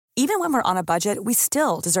Even when we're on a budget, we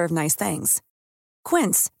still deserve nice things.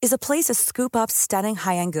 Quince is a place to scoop up stunning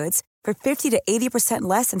high-end goods for 50 to 80%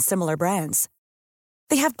 less than similar brands.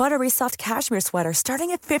 They have buttery soft cashmere sweaters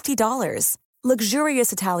starting at $50,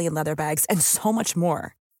 luxurious Italian leather bags, and so much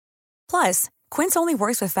more. Plus, Quince only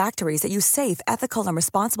works with factories that use safe, ethical, and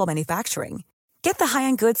responsible manufacturing. Get the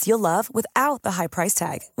high-end goods you'll love without the high price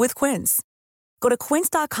tag with Quince. Go to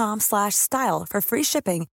quince.com/style for free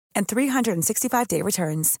shipping and 365-day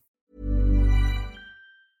returns.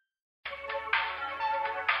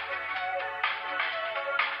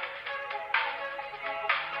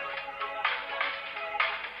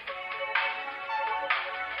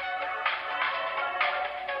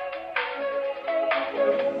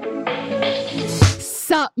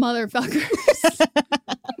 Sup, motherfuckers.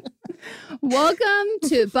 Welcome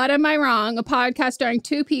to But Am I Wrong, a podcast starring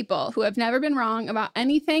two people who have never been wrong about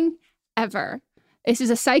anything ever. This is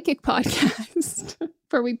a psychic podcast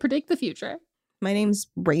where we predict the future. My name's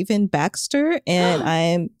Raven Baxter, and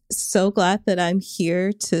I'm so glad that I'm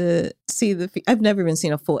here to see I've never even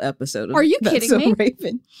seen a full episode of Are you That's kidding So me?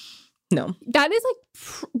 Raven. No. That is like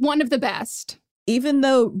one of the best. Even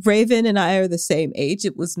though Raven and I are the same age,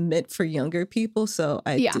 it was meant for younger people, so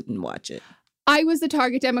I didn't watch it. I was the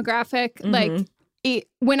target demographic. Like,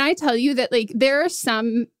 when I tell you that, like, there are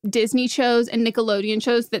some Disney shows and Nickelodeon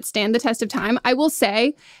shows that stand the test of time, I will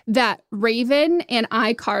say that Raven and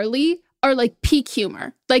iCarly are like peak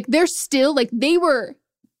humor. Like, they're still, like, they were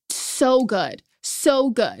so good. So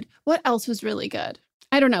good. What else was really good?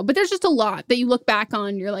 I don't know. But there's just a lot that you look back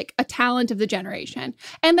on. You're like a talent of the generation.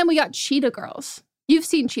 And then we got Cheetah Girls. You've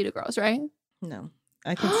seen Cheetah Girls, right? No.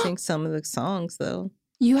 I can sing some of the songs, though.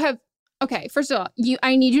 You have... Okay, first of all,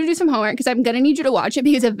 I need you to do some homework because I'm going to need you to watch it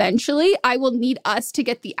because eventually I will need us to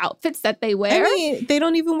get the outfits that they wear. I mean, they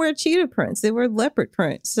don't even wear cheetah prints. They wear leopard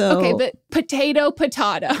prints. So okay, but potato.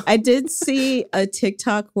 I did see a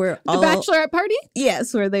TikTok where the bachelorette party?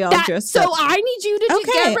 Yes, where they all dressed up. So up. I need you to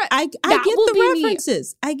get I get the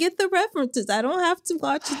references. Me. I get the references. I don't have to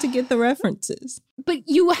watch it to get the references. But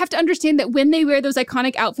you have to understand that when they wear those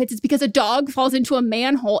iconic outfits, it's because a dog falls into a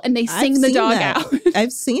manhole and they sing the dog out.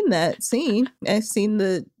 I've seen that scene. I've seen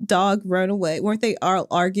the dog run away. Weren't they all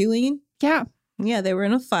arguing? Yeah. Yeah, they were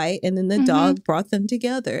in a fight and then the dog brought them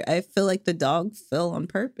together. I feel like the dog fell on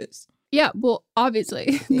purpose. Yeah, well,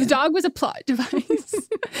 obviously. The dog was a plot device.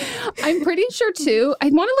 I'm pretty sure, too. I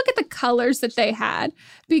want to look at the colors that they had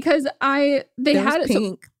because they had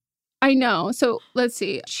pink. I know. So let's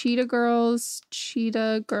see. Cheetah Girls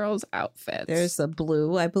outfits. There's a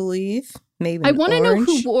blue, I believe. Maybe I want to know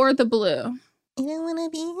who wore the blue. You don't want to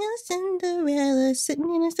be a Cinderella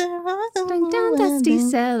sitting in a star down dusty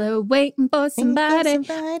cellar waiting for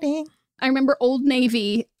somebody. I remember Old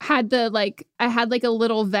Navy had I had like a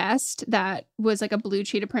little vest that was like a blue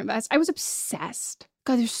cheetah print vest. I was obsessed.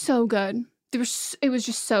 God, they're so good. It was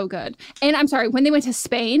just so good. And I'm sorry, when they went to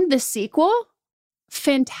Spain, the sequel,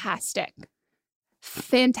 fantastic.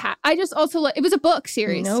 I just also it was a book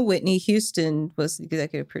series. You know, Whitney Houston was the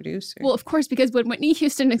executive producer. Well, of course, because when Whitney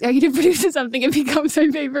Houston executive produces something, it becomes my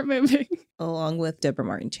favorite movie. Along with Deborah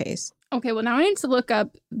Martin Chase. Okay, well, now I need to look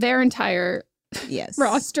up their entire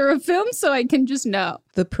roster of films so I can just know.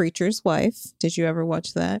 The Preacher's Wife. Did you ever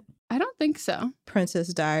watch that? I don't think so.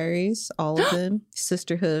 Princess Diaries, all of them.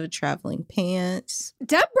 Sisterhood of Traveling Pants.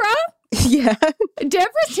 Deborah? Yeah.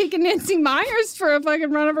 Deborah's taking Nancy Myers for a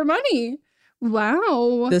fucking run of her money.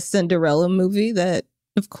 Wow. The Cinderella movie that,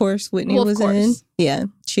 of course, Whitney was in. Yeah.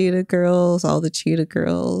 Cheetah Girls, all the Cheetah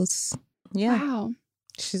Girls. Yeah. Wow.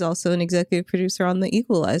 She's also an executive producer on The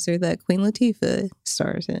Equalizer that Queen Latifah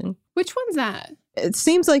stars in. Which one's that? It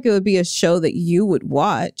seems like it would be a show that you would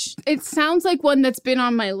watch. It sounds like one that's been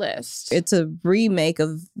on my list. It's a remake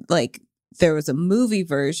of, there was a movie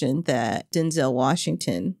version that Denzel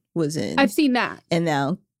Washington was in. I've seen that. And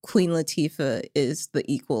now Queen Latifah is the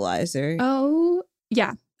Equalizer. Oh,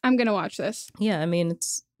 yeah. I'm going to watch this. Yeah, I mean,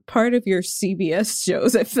 it's part of your CBS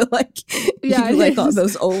shows. I feel like you it like all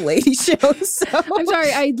those old lady shows. So. I'm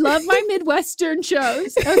sorry. I love my Midwestern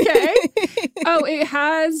shows. Okay. It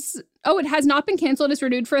has not been canceled. It's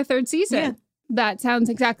renewed for a third season. Yeah. That sounds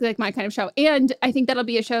exactly like my kind of show. And I think that'll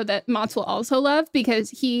be a show that Mats will also love because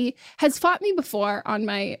he has fought me before on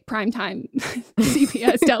my primetime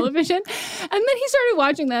CBS television. And then he started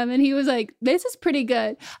watching them and he was like, this is pretty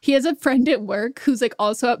good. He has a friend at work who's like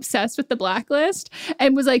also obsessed with The Blacklist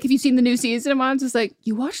and was like, have you seen the new season? And Mats was like,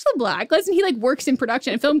 you watched The Blacklist? And he like works in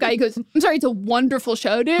production. A film guy, he goes, I'm sorry, it's a wonderful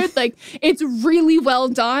show, dude. Like, it's really well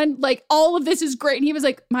done. Like, all of this is great. And he was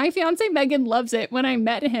like, my fiance Megan loves it. When I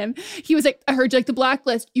met him, he was like, I heard you like The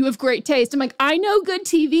Blacklist. You have great taste. I'm like, I know good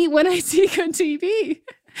TV when I see good TV.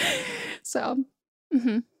 So,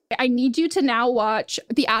 I need you to now watch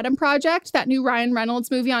The Adam Project, that new Ryan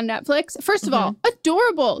Reynolds movie on Netflix. First of all,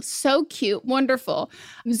 adorable, so cute, wonderful.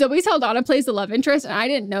 Zoe Saldana plays the love interest, and I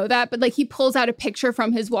didn't know that, but like he pulls out a picture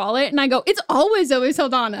from his wallet, and I go, it's always Zoe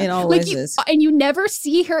Saldana. It always is. And you never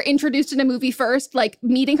see her introduced in a movie first, like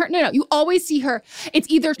meeting her. No, you always see her. It's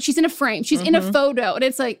either she's in a frame, she's in a photo, and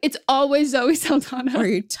it's like, it's always Zoe Saldana. Or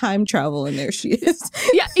you time travel, and there she is.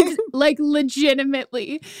 Yeah, like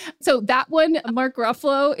legitimately. So that one, Mark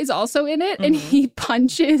Ruffalo is also in it, and he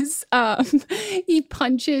punches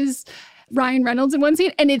Ryan Reynolds in one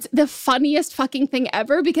scene, and it's the funniest fucking thing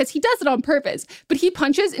ever because he does it on purpose. But he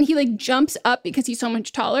punches and he like jumps up because he's so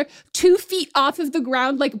much taller, 2 feet off of the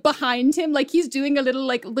ground, like behind him, like he's doing a little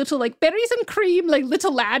berries and cream, like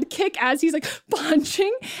little lad kick as he's like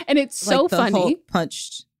punching, and it's so like the funny. Hulk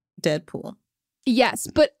punched Deadpool. Yes,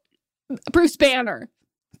 but Bruce Banner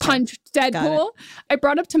punched Deadpool. I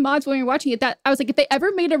brought up to Mods when we were watching it that I was like, if they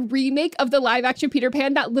ever made a remake of the live action Peter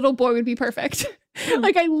Pan, that little boy would be perfect.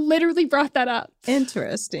 Like I literally brought that up.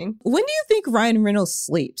 Interesting. When do you think Ryan Reynolds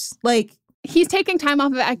sleeps? Like he's taking time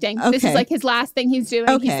off of acting. Okay. This is like his last thing he's doing.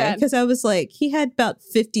 Okay, because I was like, he had about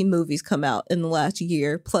 50 movies come out in the last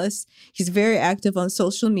year. Plus, he's very active on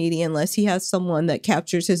social media unless he has someone that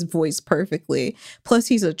captures his voice perfectly. Plus,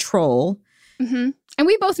 he's a troll. And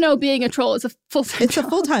we both know being a troll is a full-time It's a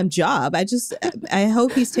full-time job. I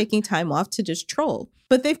hope he's taking time off to just troll.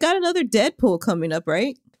 But they've got another Deadpool coming up,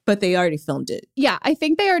 right? But they already filmed it. Yeah, I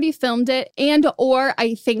think they already filmed it. Or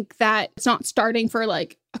I think that it's not starting for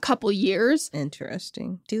like a couple years.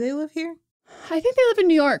 Interesting. Do they live here? I think they live in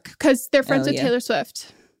New York because they're friends with Taylor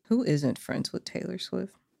Swift. Who isn't friends with Taylor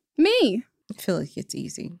Swift? Me. I feel like it's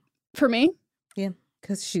easy. For me? Yeah,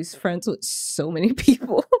 because she's friends with so many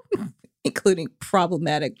people. Including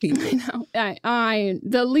problematic people. I know.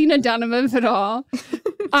 The Lena Dunham of it all.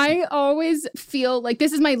 I always feel like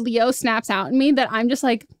this is my Leo snaps out in me that I'm just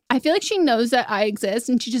like, I feel like she knows that I exist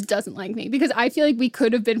and she just doesn't like me because I feel like we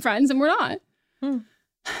could have been friends and we're not.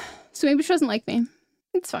 So maybe she doesn't like me.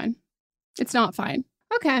 It's fine. It's not fine.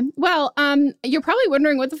 Okay. Well, you're probably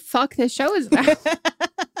wondering what the fuck this show is about.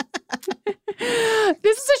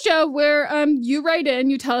 This is a show where you write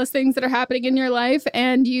in, you tell us things that are happening in your life,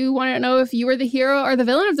 and you want to know if you were the hero or the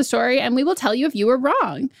villain of the story, and we will tell you if you were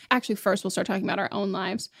wrong. Actually, first we'll start talking about our own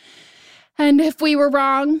lives. And if we were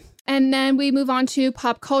wrong, and then we move on to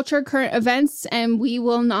pop culture, current events, and we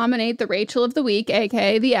will nominate the Rachel of the week,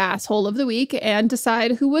 aka the asshole of the week, and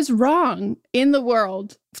decide who was wrong in the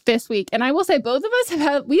world this week. And I will say both of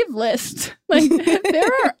us we have lists. Like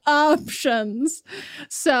there are options.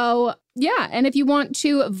 So yeah, and if you want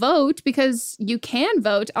to vote, because you can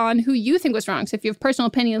vote on who you think was wrong. So if you have personal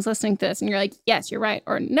opinions listening to this and you're like, yes, you're right,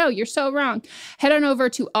 or no, you're so wrong, head on over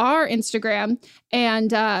to our Instagram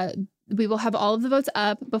and we will have all of the votes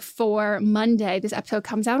up before Monday. This episode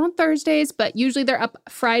comes out on Thursdays, but usually they're up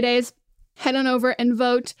Fridays. Head on over and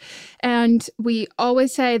vote. And we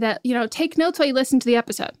always say that, take notes while you listen to the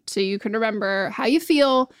episode so you can remember how you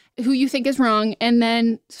feel, who you think is wrong, and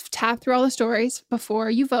then tap through all the stories before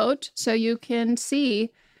you vote so you can see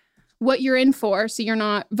what you're in for so you're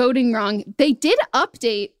not voting wrong. They did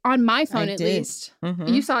update on my phone at least.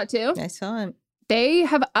 You saw it too? I saw it. They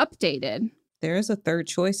have updated. There is a third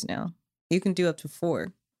choice now. You can do up to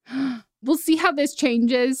 4. We'll see how this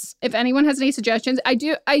changes. If anyone has any suggestions, I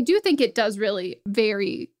do think it does really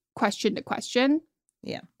vary question to question.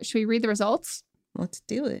 Yeah. Should we read the results? Let's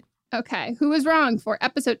do it. Okay. Who was wrong for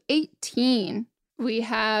episode 18? We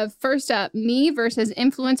have first up, me versus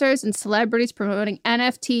influencers and celebrities promoting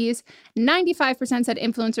NFTs. 95% said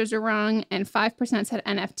influencers are wrong and 5% said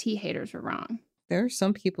NFT haters are wrong. There are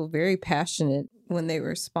some people very passionate when they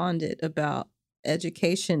responded about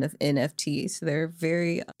education of NFTs. They're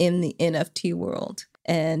very in the NFT world.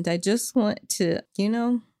 And I just want to,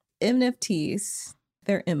 NFTs,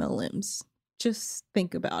 they're MLMs. Just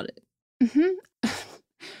think about it.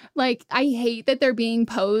 Like, I hate that they're being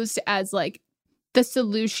posed as like the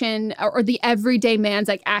solution or the everyday man's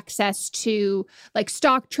like access to like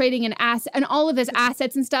stock trading and all of his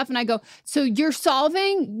assets and stuff. And I go, so you're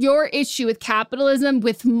solving your issue with capitalism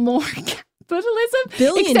with more capitalism?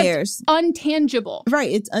 Billionaires. Untangible.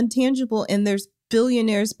 Right. It's untangible and there's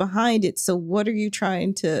billionaires behind it. So what are you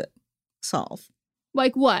trying to solve?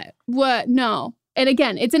 Like what? What? No. And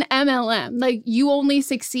again, it's an MLM. Like you only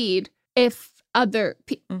succeed if other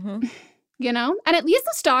people. you know? And at least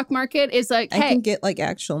the stock market is like, I hey. can get like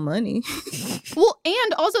actual money. Well,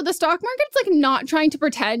 and also the stock market's like not trying to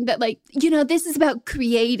pretend that like, you know, this is about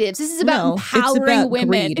creatives. This is about empowering about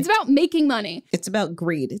women. greed. It's about making money. It's about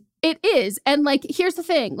greed. It is. And like, here's the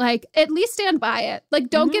thing, like, at least stand by it. Like,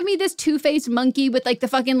 don't give me this two-faced monkey with like the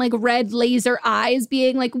fucking like red laser eyes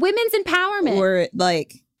being like women's empowerment. Or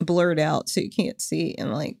like blurred out so you can't see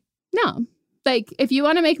and like. No, like if you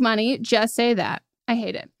want to make money, just say that. I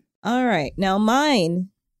hate it. All right. Now mine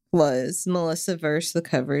was Melissa versus the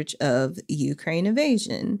coverage of Ukraine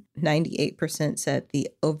invasion. 98% said the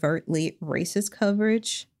overtly racist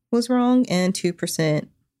coverage was wrong, and 2%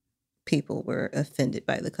 people were offended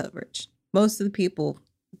by the coverage. Most of the people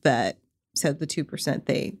that said the 2%,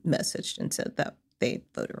 they messaged and said that they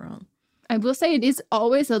voted wrong. I will say it is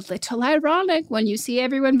always a little ironic when you see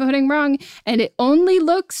everyone voting wrong and it only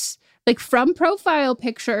looks like from profile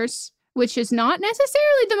pictures, which is not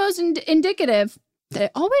necessarily the most indicative. That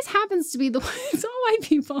it always happens to be it's all white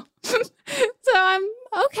people. So I'm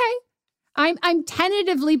okay. I'm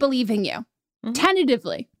tentatively believing you.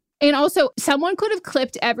 Tentatively. And also, someone could have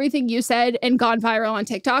clipped everything you said and gone viral on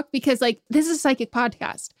TikTok because, like, this is a psychic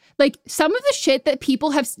podcast. Like, some of the shit that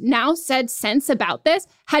people have now said since about this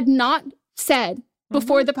had not said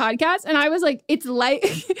before the podcast. And I was like, it's like,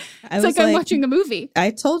 I'm watching a movie.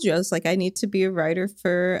 I told you, I was like, I need to be a writer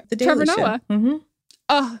for the Daily Trevor Show. Noah. Mm-hmm.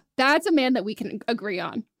 Oh, that's a man that we can agree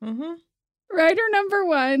on. Mm-hmm. Writer number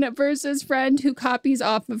 1 versus friend who copies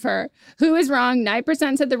off of her. Who is wrong?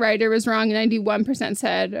 9% said the writer was wrong. 91%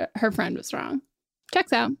 said her friend was wrong.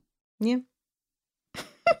 Checks out. Yeah.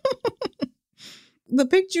 The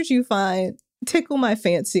pictures you find tickle my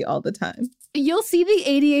fancy all the time. You'll see the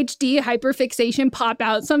ADHD hyperfixation pop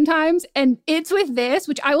out sometimes. And it's with this,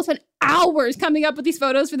 which I will spend hours coming up with these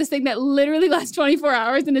photos for this thing that literally lasts 24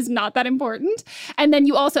 hours and is not that important. And then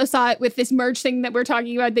you also saw it with this merge thing that we're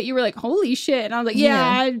talking about that you were like, holy shit. And I was like,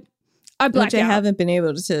 yeah. I blacked out. Which I out. haven't been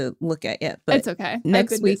able to look at yet. But it's okay.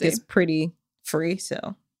 Next week is pretty free.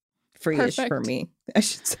 So free-ish for me, I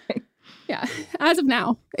should say. Yeah. As of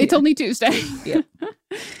now, it's only Tuesday. Yeah.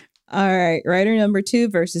 All right. Writer number 2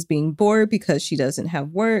 versus being bored because she doesn't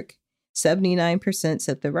have work. 79%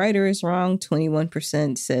 said the writer is wrong.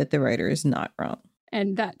 21% said the writer is not wrong.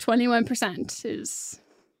 And that 21% is...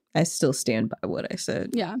 I still stand by what I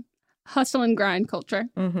said. Yeah. Hustle and grind culture.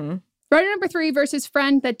 Mm-hmm. Writer number 3 versus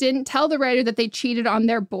friend that didn't tell the writer that they cheated on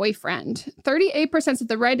their boyfriend. 38% said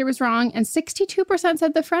the writer was wrong and 62%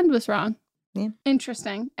 said the friend was wrong. Yeah.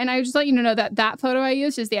 Interesting. And I just let you know that that photo I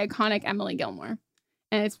used is the iconic Emily Gilmore.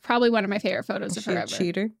 And it's probably one of my favorite photos of her ever. Is she a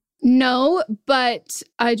cheater? No, but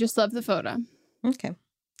I just love the photo. Okay.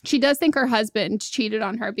 She does think her husband cheated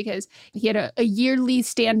on her because he had a yearly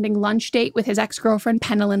standing lunch date with his ex-girlfriend,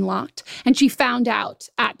 Penelyn Lott. And she found out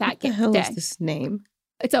at that day. What the hell is this name?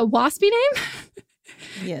 It's a waspy name?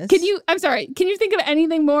 Yes. Can you think of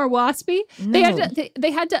anything more waspy? No.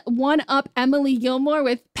 They had to one up Emily Gilmore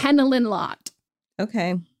with Penelyn Lott.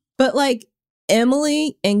 Okay. But like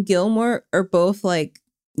Emily and Gilmore are both like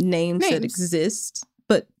names that exist,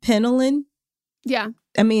 but Penelyn, yeah.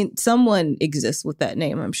 I mean, someone exists with that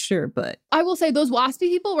name, I'm sure, but I will say those waspy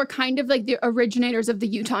people were kind of like the originators of the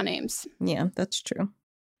Utah names. Yeah, that's true.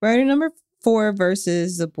 Writer number 4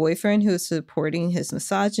 versus the boyfriend who is supporting his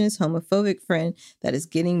misogynist, homophobic friend that is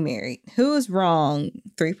getting married. Who is wrong?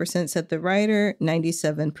 3% said the writer,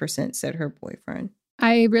 97% said her boyfriend.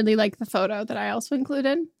 I really like the photo that I also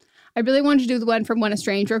included. I really wanted to do the one from When a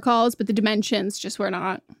Stranger Calls, but the dimensions just were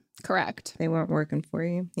not correct. They weren't working for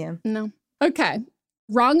you. Yeah. No. Okay.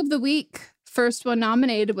 Wrong of the week. First one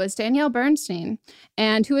nominated was Danielle Bernstein.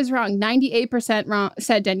 And who is wrong? 98% wrong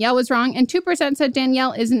said Danielle was wrong, and 2% said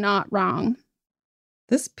Danielle is not wrong.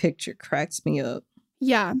 This picture cracks me up.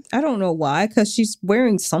 Yeah. I don't know why, because she's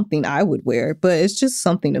wearing something I would wear, but it's just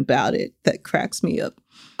something about it that cracks me up.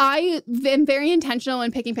 I am very intentional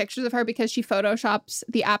in picking pictures of her because she photoshops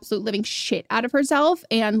the absolute living shit out of herself.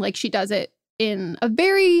 And like she does it in a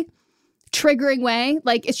very triggering way.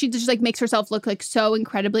 Like she just like makes herself look like so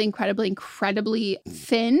incredibly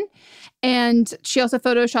thin. And she also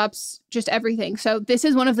photoshops just everything. So this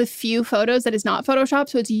is one of the few photos that is not photoshopped.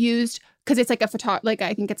 So it's used because it's like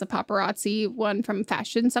I think it's a paparazzi one from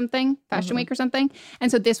Fashion Week or something.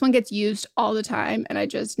 And so this one gets used all the time. And I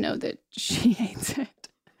just know that she hates it.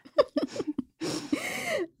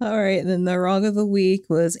 All right. Then the wrong of the week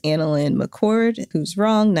was Annalyn McCord, who's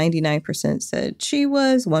wrong. 99% said she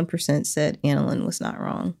was. 1% said Annalyn was not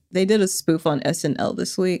wrong. They did a spoof on SNL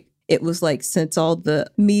this week. It was like, since all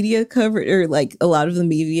the media covered, or like a lot of the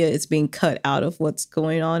media is being cut out of what's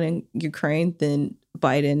going on in Ukraine, then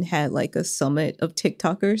Biden had like a summit of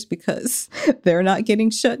TikTokers because they're not getting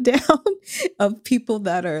shut down of people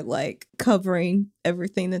that are like covering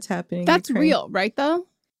everything that's happening. That's in Ukraine. real, right, though?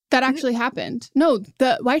 That actually happened. No,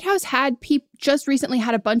 the White House had just recently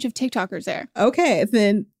had a bunch of TikTokers there. Okay,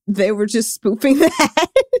 then they were just spoofing that.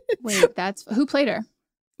 Wait, who played her?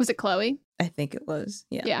 Was it Chloe? I think it was.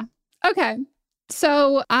 Yeah. Yeah. Okay.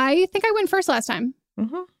 So I think I went first last time.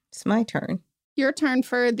 Mm-hmm. It's my turn. Your turn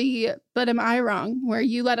for the "But am I wrong?" where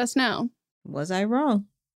you let us know. Was I wrong?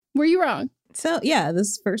 Were you wrong? So yeah, this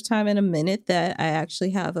is the first time in a minute that I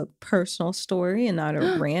actually have a personal story and not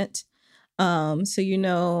a rant.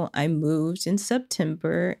 So I moved in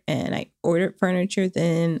September and I ordered furniture.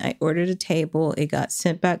 Then I ordered a table. It got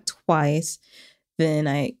sent back twice. Then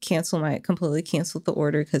I completely canceled the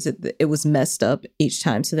order because it was messed up each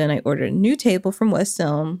time. So then I ordered a new table from West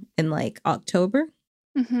Elm in like October.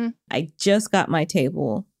 Mm-hmm. I just got my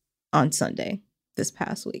table on Sunday this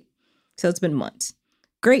past week. So it's been months.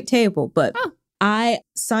 Great table, but I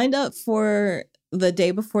signed up for the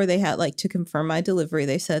day before they had to confirm my delivery.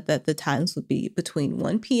 They said that the times would be between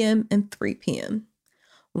 1 p.m. and 3 p.m.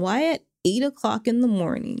 Why at 8 o'clock in the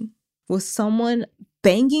morning was someone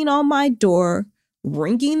banging on my door,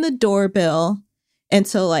 ringing the doorbell? And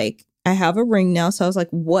so I have a ring now. So I was like,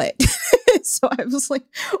 what? So I was like,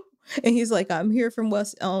 and he's like, I'm here from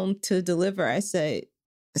West Elm to deliver. I said,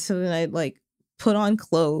 so then I put on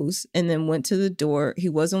clothes and then went to the door. He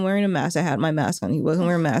wasn't wearing a mask. I had my mask on. He wasn't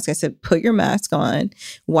wearing a mask. I said, put your mask on.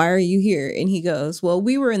 Why are you here? And he goes, well,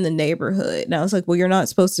 we were in the neighborhood. And I was like, well, you're not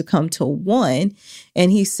supposed to come till 1.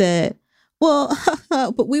 And he said, well,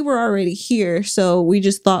 but we were already here. So we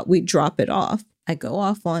just thought we'd drop it off. I go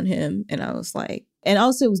off on him and I was like, and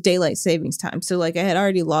also it was daylight savings time. So I had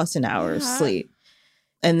already lost an hour of sleep.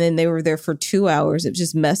 And then they were there for 2 hours. It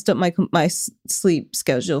just messed up my sleep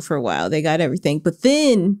schedule for a while. They got everything. But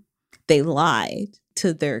then they lied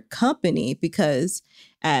to their company because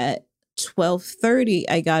at 12:30,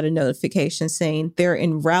 I got a notification saying they're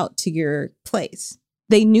en route to your place.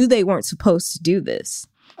 They knew they weren't supposed to do this.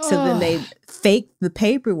 So then they faked the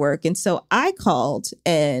paperwork. And so I called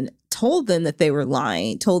and told them that they were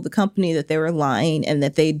lying, told the company that they were lying and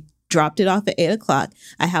that they dropped it off at 8 o'clock.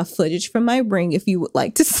 I have footage from my ring if you would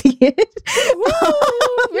like to see it.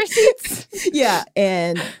 Woo! Receipts. Yeah.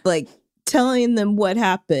 And telling them what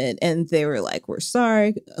happened. And they were like, we're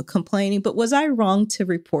sorry, complaining. But was I wrong to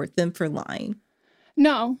report them for lying?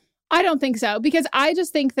 No, I don't think so. Because I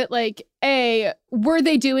just think that were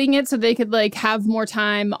they doing it so they could have more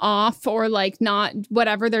time off or not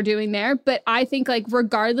whatever they're doing there. But I think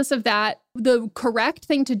regardless of that, the correct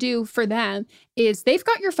thing to do for them is they've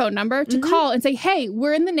got your phone number to call and say, hey,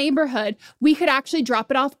 we're in the neighborhood. We could actually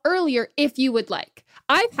drop it off earlier if you would like.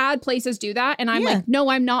 I've had places do that. And I'm like, no,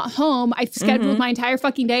 I'm not home. I've scheduled my entire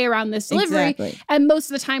fucking day around this delivery. Exactly. And most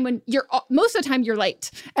of the time you're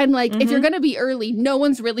late. And if you're going to be early, no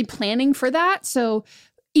one's really planning for that. So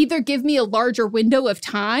either give me a larger window of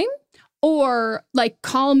time or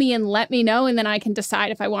call me and let me know, and then I can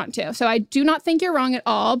decide if I want to. So I do not think you're wrong at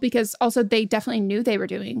all, because also they definitely knew they were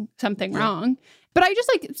doing something wrong. But I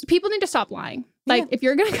just people need to stop lying. If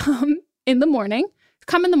you're going to come in the morning,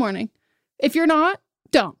 come in the morning. If you're not,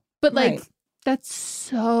 don't. But that's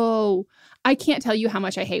so, I can't tell you how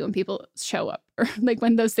much I hate when people show up or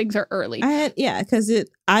when those things are early. Because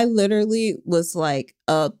I literally was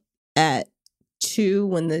up at 2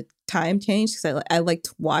 when the time changed, because I like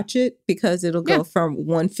to watch it because it'll go from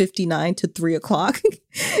 1:59 to 3 o'clock.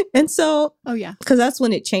 And so, because that's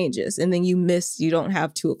when it changes, and then you don't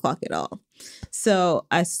have 2 o'clock at all. So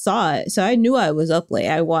I saw it. So I knew I was up late.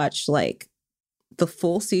 I watched the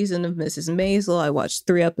full season of Mrs. Maisel. I watched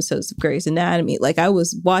 3 episodes of Grey's Anatomy. I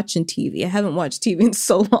was watching TV. I haven't watched TV in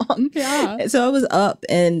so long. Yeah. So I was up.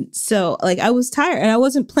 And so I was tired and I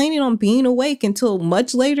wasn't planning on being awake until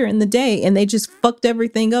much later in the day. And they just fucked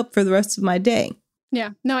everything up for the rest of my day.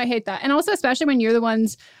 Yeah. No, I hate that. And also, especially when you're the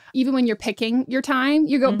ones, even when you're picking your time,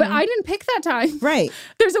 you go, but I didn't pick that time. Right.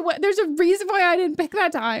 There's a reason why I didn't pick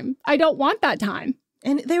that time. I don't want that time.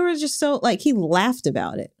 And they were just so he laughed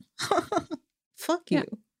about it. Fuck you.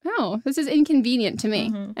 Yeah. No, this is inconvenient to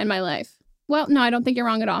me in my life. Well, no, I don't think you're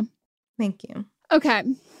wrong at all. Thank you. Okay.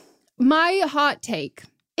 My hot take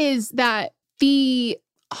is that the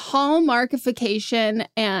hallmarkification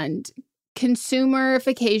and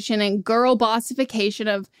consumerification and girl bossification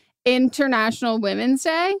of International Women's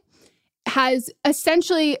Day has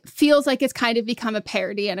essentially feels like it's kind of become a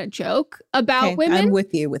parody and a joke about women. I'm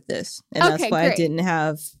with you with this. And that's why great. I didn't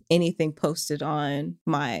have anything posted on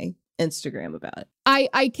my Instagram about it.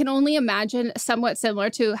 I can only imagine somewhat similar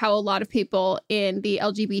to how a lot of people in the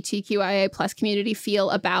LGBTQIA plus community feel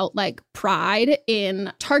about like Pride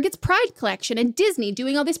in Target's Pride collection and Disney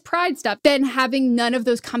doing all this Pride stuff, then having none of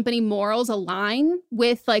those company morals align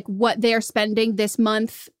with like what they're spending this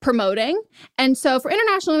month promoting. And so for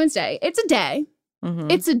International Women's Day, it's a day.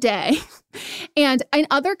 Mm-hmm. It's a day. And in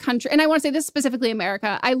other countries, and I want to say this specifically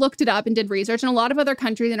America, I looked it up and did research. And a lot of other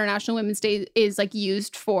countries, International Women's Day is like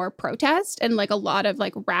used for protest and like a lot of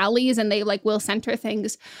like rallies. And they like will center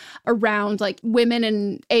things around like women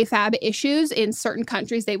and AFAB issues. In certain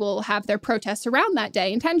countries, they will have their protests around that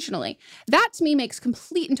day intentionally. That to me makes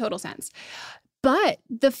complete and total sense. But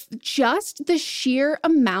just the sheer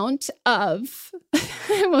amount of,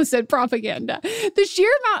 I almost said propaganda, the sheer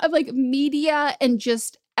amount of like media and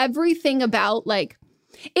just everything about like,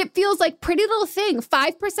 it feels like Pretty Little Thing,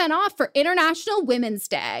 5% off for International Women's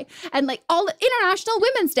Day. And like all International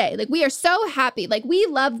Women's Day, like we are so happy. Like we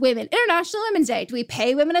love women. International Women's Day. Do we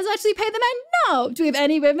pay women as much as we pay the men? No. Do we have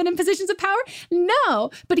any women in positions of power? No.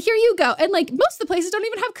 But here you go. And like most of the places don't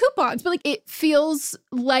even have coupons, but like it feels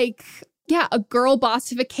like, yeah, a girl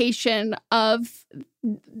bossification of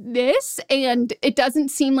this. And it doesn't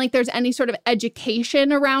seem like there's any sort of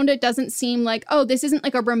education around it. Doesn't seem like, oh, this isn't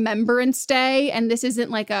like a Remembrance Day. And this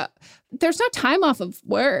isn't like there's no time off of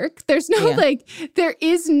work. There's no there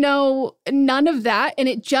is none of that. And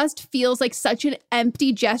it just feels like such an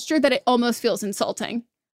empty gesture that it almost feels insulting.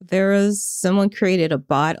 Someone created a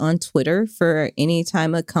bot on Twitter for any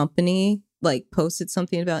time a company like posted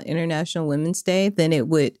something about International Women's Day, then it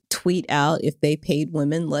would tweet out if they paid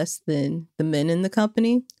women less than the men in the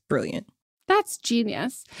company. Brilliant. That's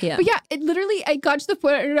genius. Yeah. But yeah, I got to the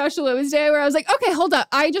point at International Women's Day where I was like, okay, hold up.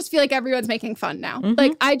 I just feel like everyone's making fun now. Mm-hmm.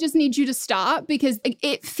 Like, I just need you to stop because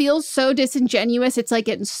it feels so disingenuous. It's like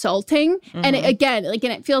insulting. Mm-hmm. And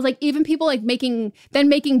it feels like even people like making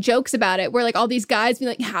jokes about it where like all these guys be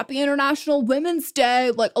like, Happy International Women's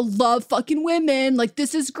Day. Like, I love fucking women. Like,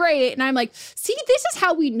 this is great. And I'm like, see, this is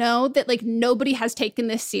how we know that like nobody has taken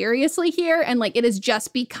this seriously here. And like, it has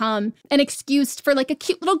just become an excuse for like a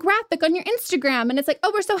cute little graphic on your Instagram. And it's like,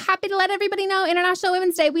 oh, we're so happy to let everybody know International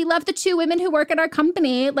Women's Day. We love the 2 women who work at our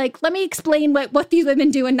company. Like, let me explain what these women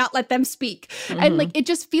do and not let them speak. Mm-hmm. And like, it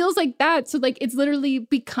just feels like that. So like, it's literally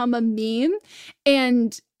become a meme.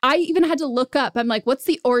 And I even had to look up, I'm like, what's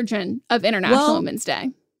the origin of International Women's Day?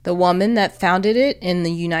 The woman that founded it in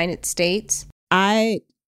the United States, I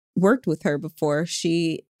worked with her before.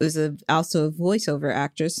 She was also a voiceover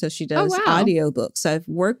actress. So she does audiobooks. I've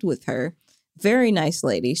worked with her. Very nice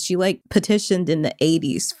lady. She like petitioned in the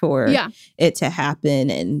 80s for it to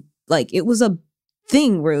happen. And like it was a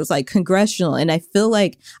thing where it was like congressional. And I feel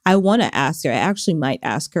like I want to ask her. I actually might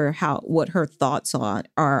ask her what her thoughts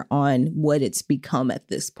are on what it's become at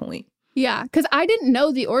this point. Yeah, because I didn't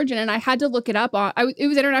know the origin and I had to look it up. It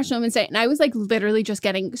was International Women's Day and I was like literally just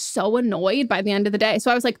getting so annoyed by the end of the day.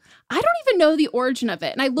 So I was like, I don't even know the origin of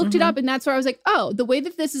it. And I looked it up and that's where I was like, oh, the way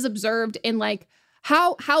that this is observed in like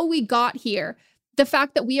how we got here, the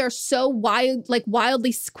fact that we are so wildly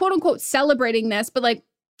quote unquote celebrating this, but like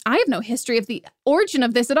I have no history of the origin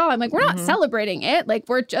of this at all. I'm like, we're not celebrating it. Like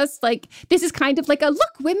we're just like, this is kind of like a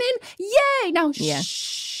look, women, yay. Now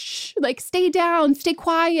shh, like stay down, stay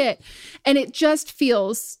quiet. And it just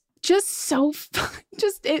feels just so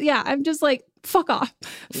I'm just like, fuck off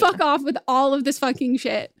with all of this fucking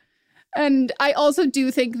shit. And I also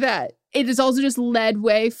do think that it has also just led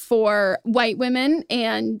way for white women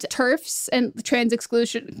and TERFs and trans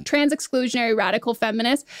exclusionary radical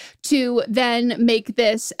feminists to then make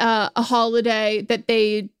this a holiday that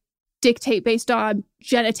they dictate based on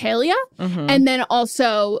genitalia. Mm-hmm. And then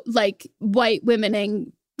also like white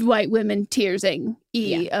women tearsing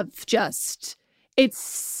of just, I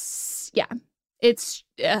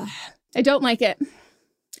don't like it.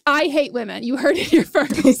 I hate women. You heard it here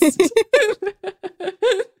first.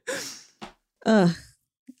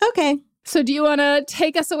 Okay. So do you want to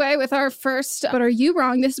take us away with our first, but are you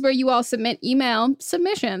wrong? This is where you all submit email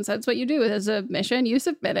submissions. That's what you do as a submission. You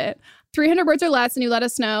submit it. 300 words or less, and you let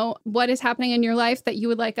us know what is happening in your life that you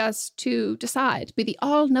would like us to decide. Be the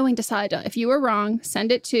all-knowing decider. If you were wrong,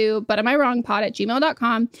 send it to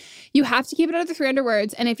butamiriwrongpod@gmail.com. You have to keep it under 300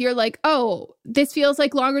 words. And if you're like, oh, this feels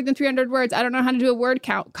like longer than 300 words, I don't know how to do a word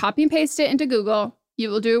count, copy and paste it into Google. You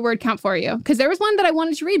will do a word count for you. Because there was one that I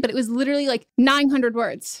wanted to read, but it was literally like 900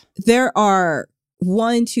 words. There are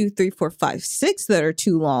 1, 2, 3, 4, 5, 6 that are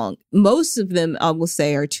too long. Most of them, I will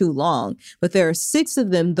say, are too long, but there are 6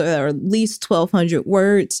 of them that are at least 1,200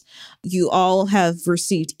 words. You all have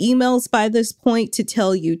received emails by this point to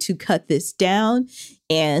tell you to cut this down.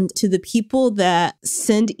 And to the people that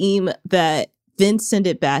send email that then send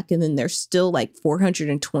it back, and then there's still like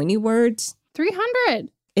 420 words.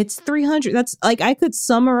 300. It's 300. That's like, I could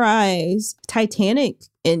summarize Titanic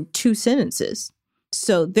in 2 sentences.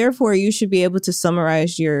 So therefore, you should be able to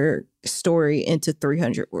summarize your story into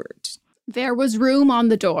 300 words. There was room on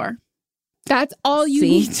the door. That's all you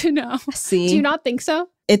need to know. See? Do you not think so?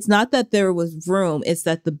 It's not that there was room. It's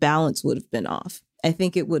that the balance would have been off. I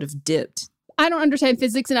think it would have dipped. I don't understand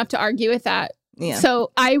physics enough to argue with that. Yeah.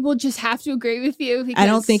 So I will just have to agree with you. Because I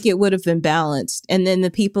don't think it would have been balanced. And then the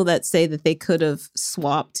people that say that they could have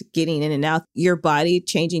swapped getting in and out, your body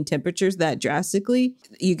changing temperatures that drastically,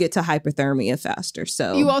 you get to hypothermia faster.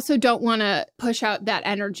 So you also don't want to push out that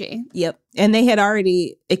energy. Yep. And they had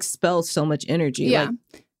already expelled so much energy. Yeah.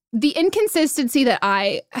 Like, the inconsistency that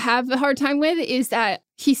I have a hard time with is that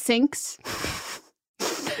he sinks.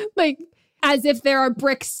 Like, as if there are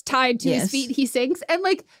bricks tied to his feet, he sinks. And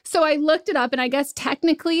like, so I looked it up, and I guess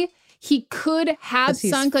technically he could have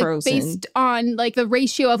sunk like based on like the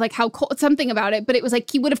ratio of like how cold, something about it. But it was like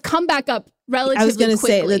he would have come back up relatively I was going to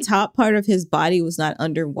say quickly. the top part of his body was not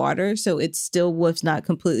underwater. So it still was not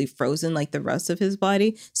completely frozen like the rest of his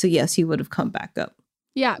body. So yes, he would have come back up.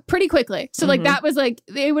 Yeah, pretty quickly. So like that was like,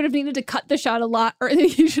 they would have needed to cut the shot a lot, or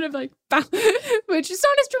he should have like, which is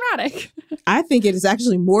not as dramatic. I think it is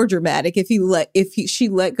actually more dramatic if she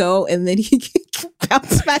let go and then he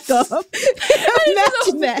bounced back up.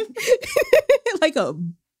 Imagine that. Like a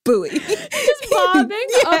buoy. Just bobbing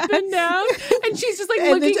up and down. And she's just like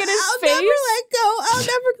looking at his face. I'll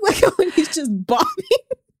never let go. And he's just bobbing.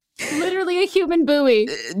 Literally a human buoy.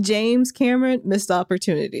 James Cameron, missed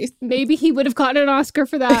opportunities. Maybe he would have gotten an Oscar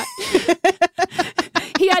for that.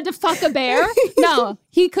 He had to fuck a bear? No,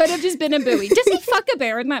 he could have just been a buoy. Does he fuck a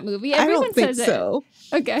bear in that movie? Everyone I don't think says so.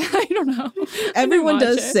 It. Okay, I don't know. Everyone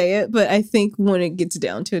does say it, but I think when it gets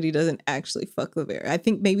down to it, he doesn't actually fuck the bear. I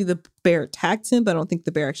think maybe the bear attacks him, but I don't think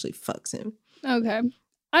the bear actually fucks him. Okay.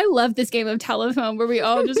 I love this game of telephone where we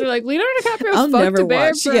all just are like, Leonardo DiCaprio fucked a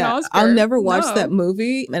bear for an Oscar. I'll never watch that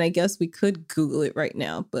movie, and I guess we could Google it right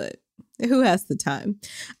now, but who has the time?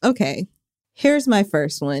 Okay, here's my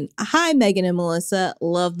first one. Hi, Megan and Melissa.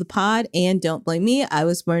 Love the pod, and don't blame me. I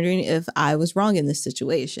was wondering if I was wrong in this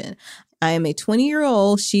situation. I am a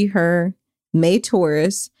 20-year-old, she, her, May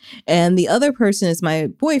Taurus, and the other person is my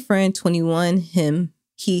boyfriend, 21, him,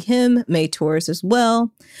 he, him, May Taurus as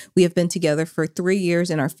well. We have been together for 3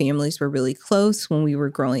 years and our families were really close when we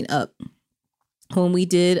were growing up. When we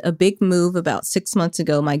did a big move about 6 months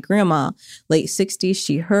ago, my grandma, late 60s,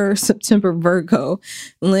 she, her, September Virgo,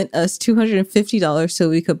 lent us $250 so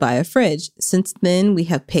we could buy a fridge. Since then, we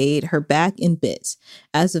have paid her back in bits.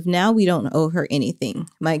 As of now, we don't owe her anything.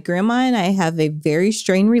 My grandma and I have a very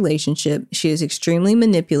strained relationship. She is extremely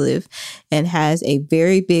manipulative and has a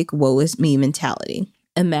very big woe is me mentality.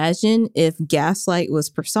 Imagine if Gaslight was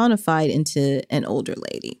personified into an older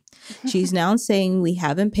lady. She's now saying we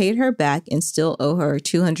haven't paid her back and still owe her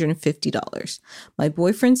 $250. My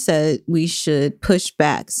boyfriend said we should push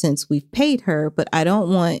back since we've paid her, but I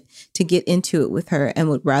don't want to get into it with her and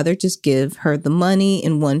would rather just give her the money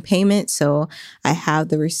in one payment so I have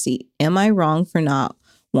the receipt. Am I wrong for not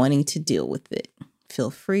wanting to deal with it?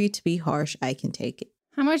 Feel free to be harsh. I can take it.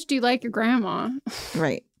 How much do you like your grandma?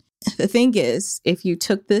 Right. The thing is, if you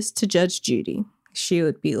took this to Judge Judy, she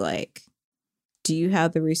would be like, do you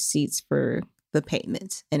have the receipts for the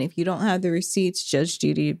payments? And if you don't have the receipts, Judge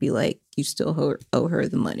Judy would be like, you still owe her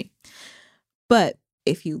the money. But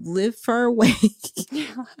if you live far away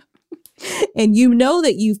and you know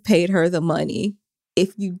that you've paid her the money,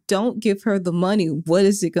 if you don't give her the money, what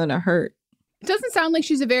is it going to hurt? It doesn't sound like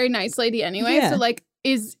she's a very nice lady anyway. Yeah. So like,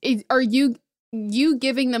 are you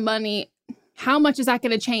giving the money? How much is that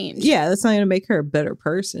going to change? Yeah, that's not going to make her a better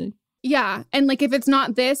person. Yeah. And like, if it's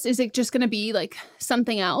not this, is it just going to be like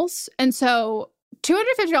something else? And so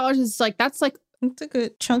 $250 is like, it's a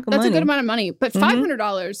good chunk of money. money. That's a good amount of money. But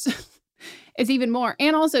 $500 is even more.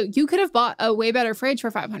 And also, you could have bought a way better fridge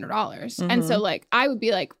for $500. And so like, I would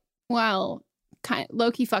be like, well, kind of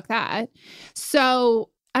low-key, fuck that. So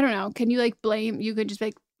I don't know. Can you like blame? You could just be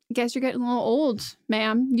like, guess you're getting a little old,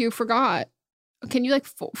 ma'am. You forgot. Can you like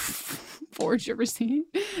forge your receipt?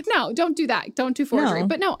 No, don't do that. Don't do forgery.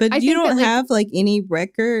 No, But I you don't have like any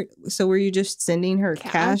record. So were you just sending her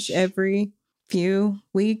cash every few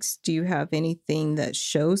weeks? Do you have anything that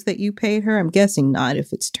shows that you paid her? I'm guessing not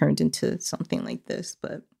if it's turned into something like this,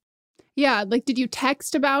 but Yeah, like, did you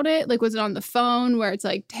text about it? Like, was it on the phone where it's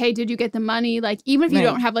like, hey, did you get the money? Like, even if you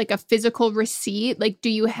don't have, like, a physical receipt, like, do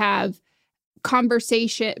you have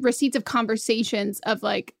receipts of conversations of,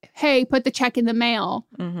 like, hey, put the check in the mail,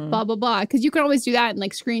 blah, blah, blah. Because you can always do that and,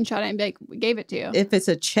 like, screenshot it and be like, we gave it to you. If it's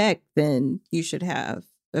a check, then you should have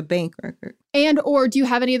a bank record. And or do you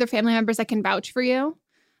have any other family members that can vouch for you?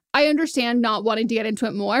 I understand not wanting to get into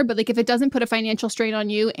it more, but like if it doesn't put a financial strain on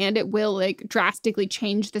you and it will like drastically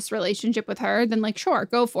change this relationship with her, then like, sure,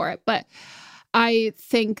 go for it. But I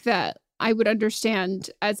think that I would understand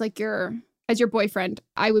as like your boyfriend,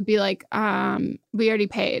 I would be like, we already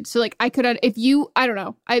paid. So like I could, if you, I don't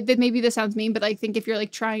know, maybe this sounds mean, but I think if you're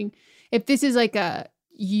like if this is like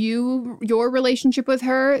your relationship with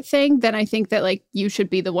her thing, then I think that like you should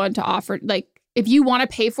be the one to offer, like, if you want to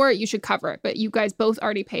pay for it, you should cover it. But you guys both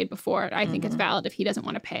already paid before. I think it's valid if he doesn't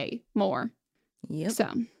want to pay more. Yep. So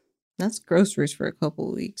that's groceries for a couple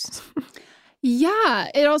of weeks. Yeah.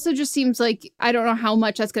 It also just seems like I don't know how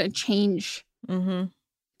much that's going to change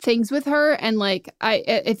things with her. And like,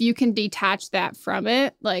 if you can detach that from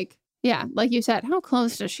it, like, yeah, like you said, how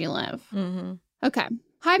close does she live? Okay.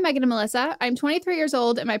 Hi, Megan and Melissa. I'm 23 years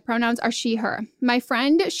old and my pronouns are she, her. My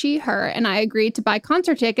friend, she, her, and I agreed to buy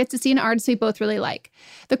concert tickets to see an artist we both really like.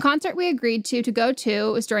 The concert we agreed to go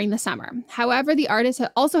to was during the summer. However, the artist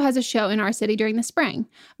also has a show in our city during the spring.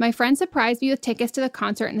 My friend surprised me with tickets to the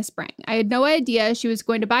concert in the spring. I had no idea she was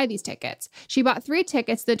going to buy these tickets. She bought 3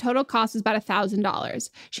 tickets. The total cost was about $1,000.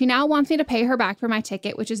 She now wants me to pay her back for my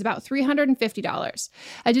ticket, which is about $350.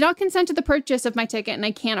 I did not consent to the purchase of my ticket and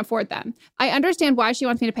I can't afford them. I understand why she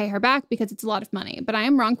wants me to pay her back because it's a lot of money, but I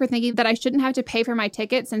am wrong for thinking that I shouldn't have to pay for my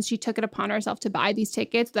ticket since she took it upon herself to buy these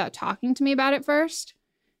tickets without talking to me about it first.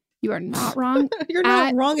 You are not wrong. You're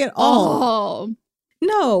not wrong at all.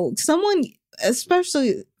 No, someone,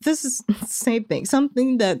 especially, this is the same thing,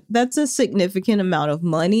 something that's a significant amount of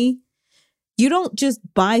money. You don't just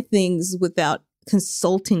buy things without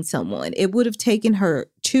consulting someone. It would have taken her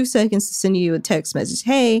 2 seconds to send you a text message.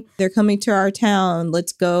 Hey, they're coming to our town.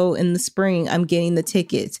 Let's go in the spring. I'm getting the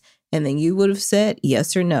tickets. And then you would have said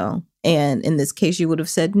yes or no. And in this case, you would have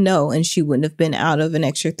said no, and she wouldn't have been out of an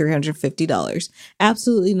extra $350.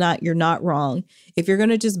 Absolutely not. You're not wrong. If you're going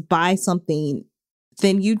to just buy something,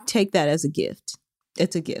 then you take that as a gift.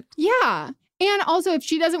 It's a gift. Yeah. And also, if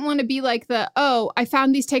she doesn't want to be like I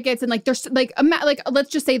found these tickets and like there's like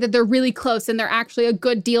let's just say that they're really close and they're actually a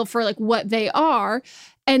good deal for like what they are,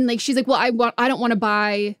 and like she's like, well, I don't want to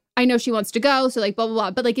buy. I know she wants to go, so like blah blah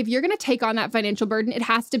blah. But like if you're gonna take on that financial burden, it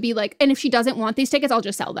has to be like, and if she doesn't want these tickets, I'll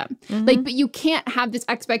just sell them. Like, but you can't have this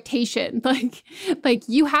expectation, like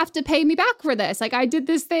you have to pay me back for this. Like I did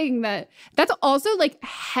this thing that's also like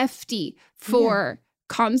hefty for. Yeah.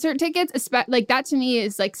 Concert tickets, like that to me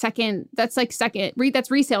is like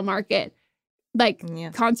that's resale market, like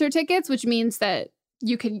concert tickets, which means that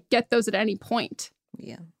you can get those at any point.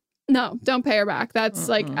 Yeah. No, don't pay her back. That's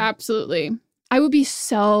like absolutely. I would be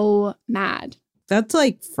so mad. That's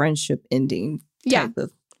like friendship ending type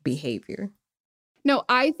of behavior. No,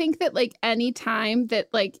 I think that like any time that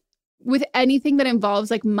like with anything that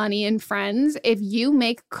involves like money and friends, if you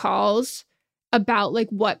make calls about like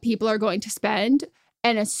what people are going to spend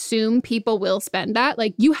and assume people will spend that,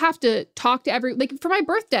 like you have to talk to like for my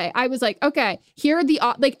birthday, I was like, okay, here are the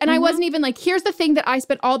like, and I wasn't even like, here's the thing that I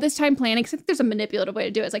spent all this time planning. Because there's a manipulative way to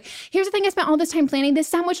do it. It's like, here's the thing I spent all this time planning. This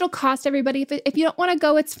is how much it'll cost everybody. If you don't want to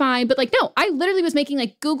go, it's fine. But like, no, I literally was making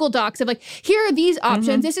like Google Docs of like, here are these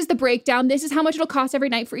options. This is the breakdown. This is how much it'll cost every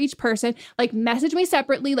night for each person. Like message me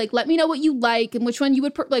separately. Like, let me know what you like and which one you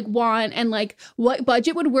would like want and like what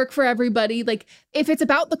budget would work for everybody. Like if it's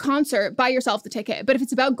about the concert, buy yourself the ticket. But if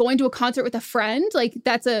it's about going to a concert with a friend, like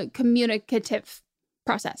that's a communicative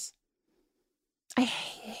process. I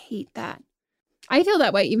hate that. I feel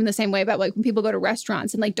that way, even the same way about like when people go to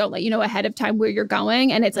restaurants and like don't let you know ahead of time where you're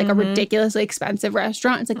going, and it's like a ridiculously expensive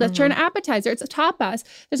restaurant. It's like, let's try an appetizer. It's a tapas.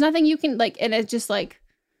 There's nothing you can like, and it's just like,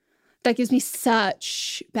 that gives me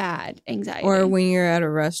such bad anxiety. Or when you're at a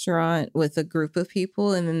restaurant with a group of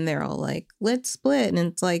people and then they're all like, let's split. And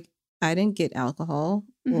it's like, I didn't get alcohol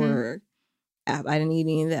or I didn't eat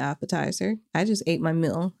any of the appetizer. I just ate my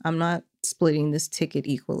meal. I'm not splitting this ticket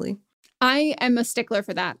equally. I am a stickler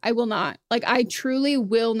for that. I will not. Like, I truly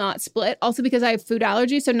will not split. Also because I have food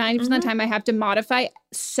allergies. So 90% of the time I have to modify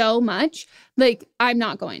so much. Like, I'm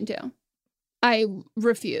not going to. I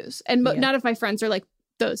refuse. And none of my friends are like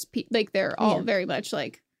those people. Like, they're all very much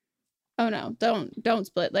like, oh no, don't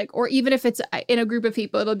split. Like, or even if it's in a group of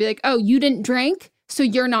people, it'll be like, oh, you didn't drink, so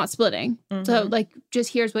you're not splitting. So like,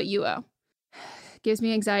 just here's what you owe. Gives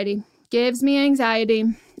me anxiety.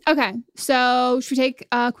 Okay, so should we take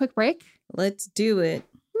a quick break? Let's do it.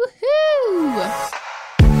 Woohoo!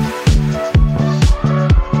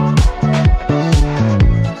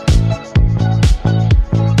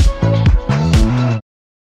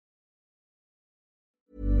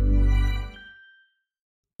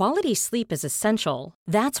 Quality sleep is essential.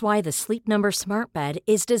 That's why the Sleep Number Smart Bed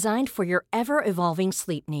is designed for your ever-evolving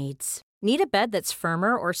sleep needs. Need a bed that's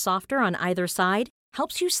firmer or softer on either side?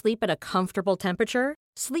 Helps you sleep at a comfortable temperature?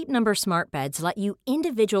 Sleep Number Smart Beds let you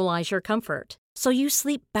individualize your comfort, so you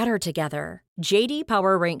sleep better together. J.D.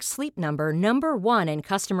 Power ranks Sleep Number number 1 in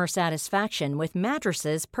customer satisfaction with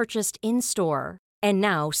mattresses purchased in-store. And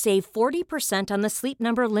now save 40% on the Sleep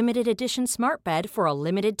Number Limited Edition Smart Bed for a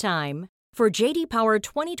limited time. For J.D. Power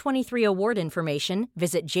 2023 award information,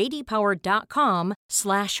 visit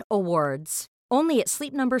jdpower.com/awards. Only at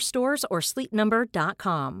Sleep Number stores or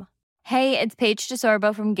sleepnumber.com. Hey, it's Paige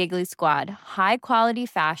DeSorbo from Giggly Squad. High quality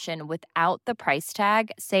fashion without the price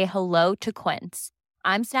tag. Say hello to Quince.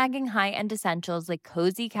 I'm snagging high-end essentials like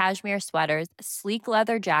cozy cashmere sweaters, sleek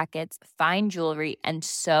leather jackets, fine jewelry, and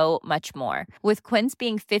so much more. With Quince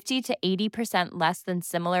being 50 to 80% less than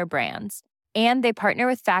similar brands. And they partner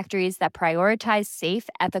with factories that prioritize safe,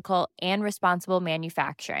 ethical, and responsible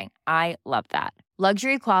manufacturing. I love that.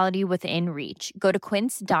 Luxury quality within reach. Go to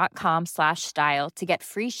quince.com/style to get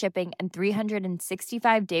free shipping and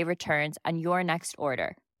 365-day returns on your next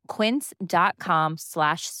order.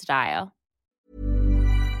 Quince.com/style.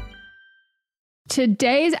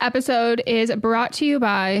 Today's episode is brought to you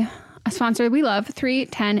by a sponsor we love,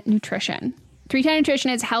 310 Nutrition. 310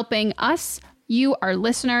 Nutrition is helping us, you, our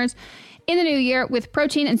listeners, in the new year with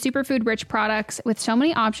protein and superfood-rich products with so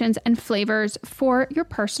many options and flavors for your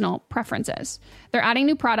personal preferences. They're adding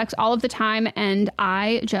new products all of the time, and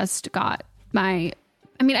I just got I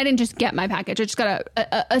didn't just get my package. I just got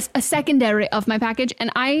a secondary of my package,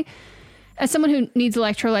 and I, as someone who needs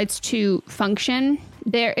electrolytes to function,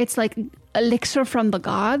 it's like elixir from the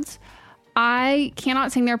gods. I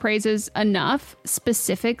cannot sing their praises enough,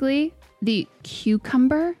 specifically the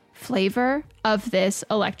cucumber flavor of this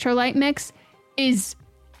electrolyte mix is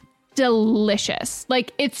delicious.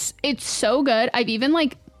 Like it's so good. I've even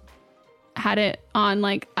like had it on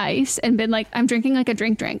like ice and been like, I'm drinking like a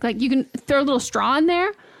drink. Like you can throw a little straw in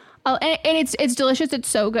there. And it's delicious. It's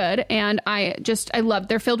so good. And I love,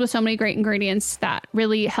 they're filled with so many great ingredients that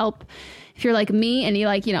really help if you're like me and you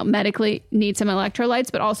like, medically need some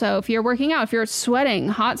electrolytes, but also if you're working out, if you're sweating,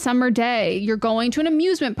 hot summer day, you're going to an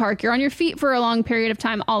amusement park, you're on your feet for a long period of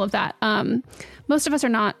time, all of that. Most of us are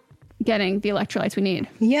not getting the electrolytes we need.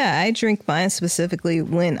 Yeah, I drink mine specifically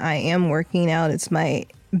when I am working out. It's my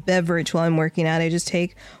beverage while I'm working out. I just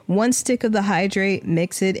take 1 stick of the hydrate,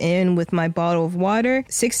 mix it in with my bottle of water.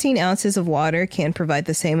 16 ounces of water can provide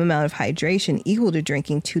the same amount of hydration equal to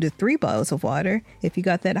drinking 2 to 3 bottles of water if you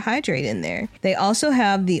got that hydrate in there. They also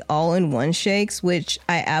have the all-in-one shakes, which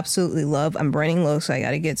I absolutely love. I'm running low, so I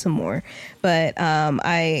got to get some more. But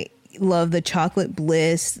I love the chocolate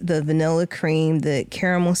bliss, the vanilla cream, the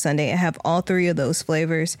caramel sundae. I have all 3 of those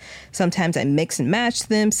flavors. Sometimes I mix and match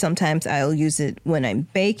them. Sometimes I'll use it when I'm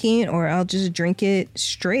baking, or I'll just drink it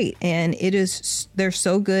straight. And they're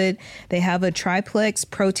so good. They have a triplex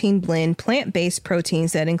protein blend, plant-based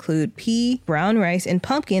proteins that include pea, brown rice, and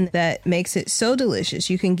pumpkin that makes it so delicious.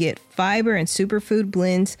 You can get fiber and superfood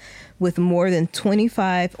blends with more than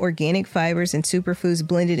 25 organic fibers and superfoods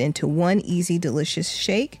blended into one easy, delicious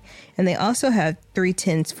shake. And they also have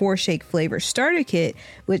 310's 4-shake flavor starter kit,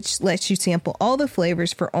 which lets you sample all the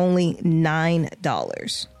flavors for only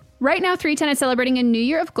 $9. Right now, 310 is celebrating a new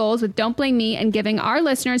year of goals with Don't Blame Me and giving our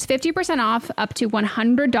listeners 50% off up to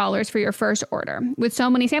 $100 for your first order. With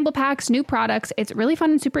so many sample packs, new products, it's really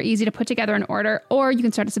fun and super easy to put together an order, or you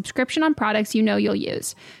can start a subscription on products you know you'll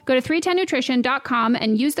use. Go to 310nutrition.com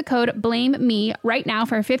and use the code BLAMEME right now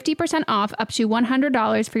for 50% off up to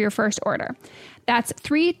 $100 for your first order. That's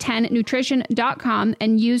 310nutrition.com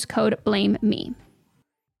and use code BLAMEME.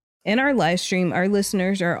 In our live stream, our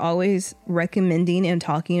listeners are always recommending and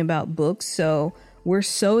talking about books. So we're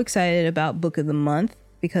so excited about Book of the Month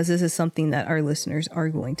because this is something that our listeners are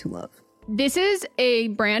going to love. This is a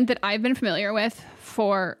brand that I've been familiar with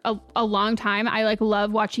for a long time. I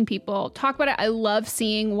love watching people talk about it. I love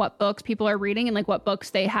seeing what books people are reading and what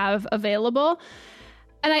books they have available.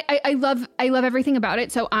 And I love everything about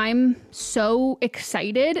it. So I'm so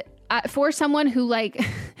excited for someone who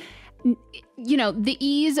the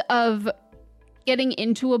ease of getting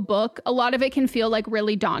into a book, a lot of it can feel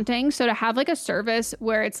really daunting. So to have a service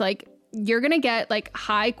where it's you're going to get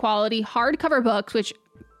high quality hardcover books, which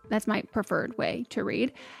that's my preferred way to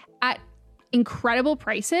read, at incredible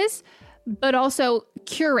prices, but also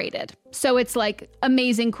curated. So it's like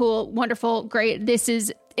amazing, cool, wonderful, great.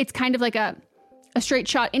 It's kind of like a straight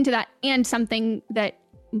shot into that, and something that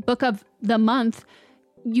Book of the Month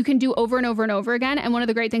you can do over and over and over again. And one of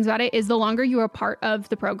the great things about it is the longer you are part of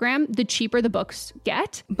the program, the cheaper the books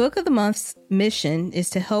get. Book of the Month's mission is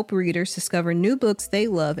to help readers discover new books they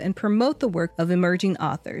love and promote the work of emerging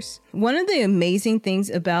authors. One of the amazing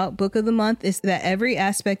things about Book of the Month is that every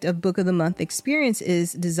aspect of Book of the Month experience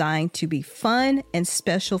is designed to be fun and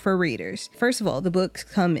special for readers. First of all, the books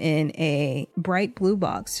come in a bright blue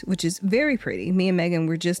box, which is very pretty. Me and Megan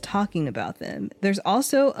were just talking about them. There's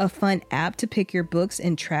also a fun app to pick your books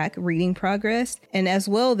and track reading progress. And as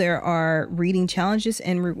well, there are reading challenges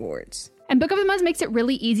and rewards. And Book of the Month makes it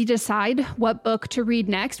really easy to decide what book to read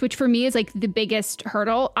next, which for me is like the biggest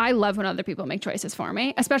hurdle. I love when other people make choices for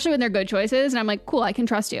me, especially when they're good choices. And I'm like, cool, I can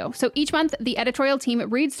trust you. So each month, the editorial team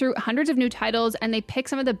reads through hundreds of new titles and they pick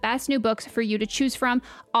some of the best new books for you to choose from.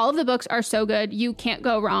 All of the books are so good. You can't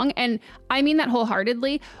go wrong. And I mean that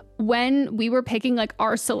wholeheartedly. When we were picking like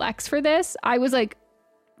our selects for this, I was like,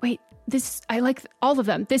 wait, I like all of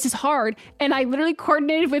them. This is hard. And I literally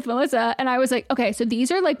coordinated with Melissa and I was like, okay, so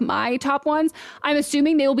these are like my top ones. I'm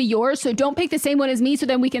assuming they will be yours. So don't pick the same one as me so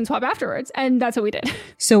then we can swap afterwards. And that's what we did.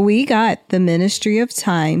 So we got The Ministry of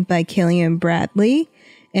Time by Killian Bradley.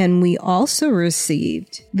 And we also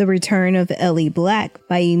received The Return of Ellie Black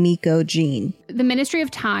by Emiko Jean. The Ministry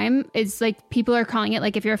of Time is like, people are calling it,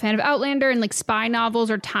 like if you're a fan of Outlander and like spy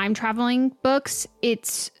novels or time traveling books,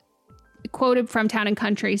 it's quoted from Town and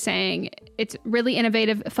Country saying it's really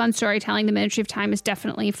innovative, fun storytelling. The Ministry of Time is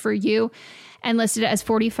definitely for you, and listed as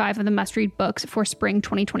 45 of the must-read books for spring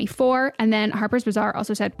 2024. And then Harper's Bazaar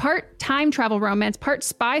also said part time travel romance, part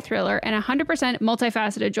spy thriller, and 100%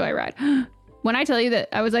 multifaceted joyride. When I tell you that,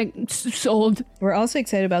 I was like, sold. We're also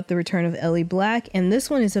excited about The Return of Ellie Black, and this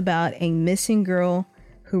one is about a missing girl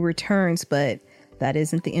who returns, but that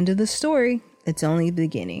isn't the end of the story. It's only the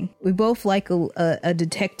beginning. We both like a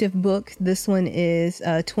detective book. This one is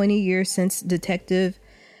 20 years since Detective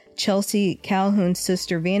Chelsea Calhoun's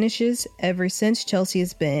sister vanishes. Ever since, Chelsea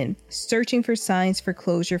has been searching for signs for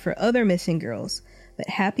closure for other missing girls, but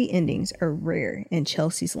happy endings are rare in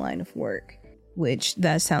Chelsea's line of work, which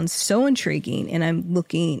that sounds so intriguing, and I'm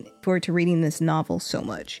looking forward to reading this novel so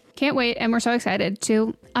much. Can't wait, and we're so excited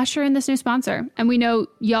to usher in this new sponsor. And we know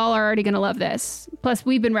y'all are already going to love this. Plus,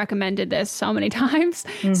 we've been recommended this so many times.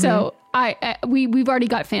 Mm-hmm. So we've already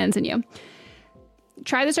got fans in you.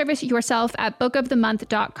 Try the service yourself at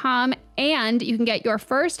bookofthemonth.com, and you can get your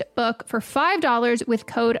first book for $5 with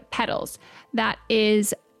code PETALS. That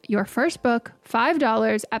is your first book,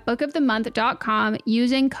 $5 at bookofthemonth.com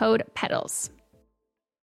using code PETALS.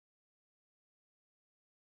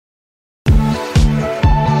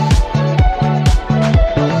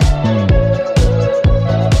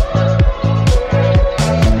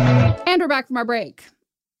 And we're back from our break.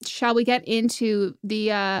 Shall we get into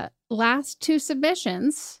the last two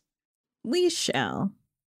submissions? We shall.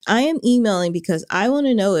 I am emailing because I want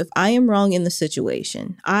to know if I am wrong in the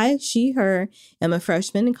situation. I, she, her, am a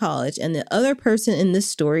freshman in college, and the other person in this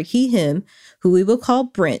story, he, him, who we will call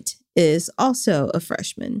Brent, is also a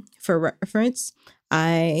freshman. For reference,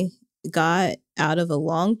 I got out of a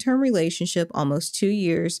long-term relationship almost 2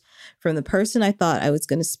 years from the person I thought I was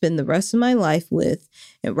going to spend the rest of my life with,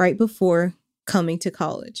 and right before coming to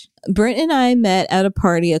college. Brent and I met at a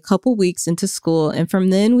party a couple weeks into school, and from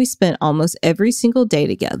then we spent almost every single day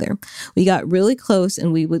together. We got really close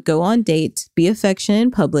and we would go on dates, be affectionate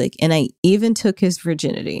in public, and I even took his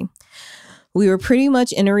virginity. We were pretty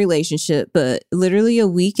much in a relationship, but literally a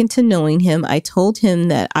week into knowing him, I told him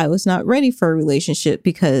that I was not ready for a relationship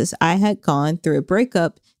because I had gone through a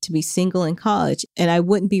breakup to be single in college, and I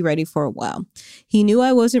wouldn't be ready for a while. He knew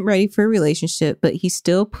I wasn't ready for a relationship, but he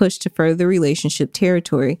still pushed to further relationship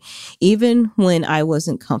territory, even when I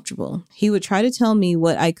wasn't comfortable. He would try to tell me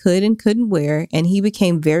what I could and couldn't wear, and he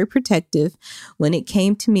became very protective when it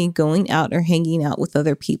came to me going out or hanging out with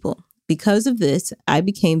other people. Because of this, I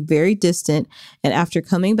became very distant, and after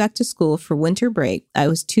coming back to school for winter break, I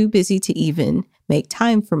was too busy to even make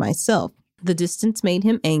time for myself. The distance made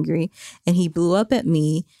him angry, and he blew up at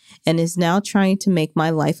me and is now trying to make my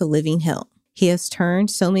life a living hell. He has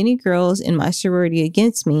turned so many girls in my sorority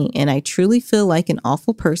against me, and I truly feel like an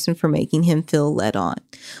awful person for making him feel led on.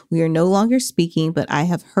 We are no longer speaking, but I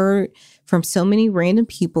have heard from so many random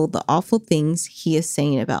people the awful things he is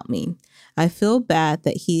saying about me. I feel bad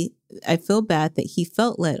that he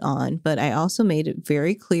felt led on, but I also made it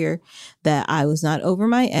very clear that I was not over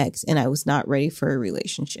my ex and I was not ready for a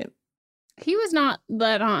relationship. He was not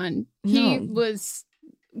led on. No. He was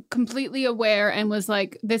completely aware and was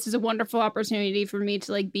like, this is a wonderful opportunity for me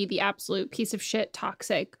to like be the absolute piece of shit,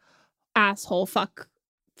 toxic asshole, fuck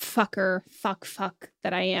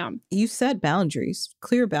that I am. You set boundaries,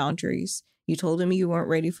 clear boundaries. You told him you weren't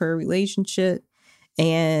ready for a relationship,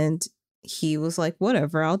 and he was like,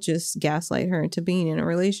 whatever, I'll just gaslight her into being in a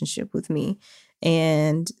relationship with me.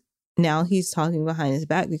 And now he's talking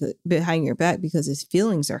behind your back because his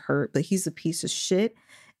feelings are hurt, but he's a piece of shit.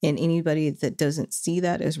 And anybody that doesn't see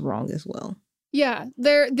that is wrong as well. Yeah,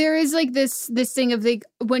 there is like this thing of like,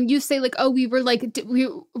 when you say like, oh, we were like,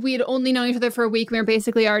 we had only known each other for a week, we were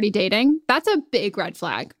basically already dating. That's a big red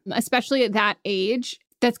flag, especially at that age.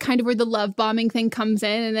 That's kind of where the love bombing thing comes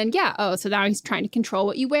in. And then, so now he's trying to control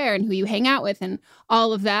what you wear and who you hang out with and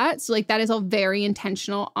all of that. So like that is all very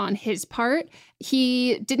intentional on his part.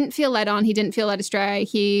 He didn't feel led on. He didn't feel led astray.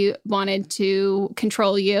 He wanted to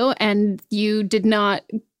control you and you did not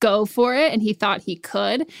go for it. And he thought he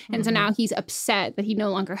could. And so now he's upset that he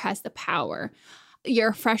no longer has the power. You're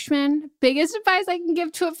a freshman. Biggest advice I can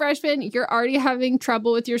give to a freshman, you're already having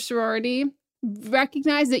trouble with your sorority.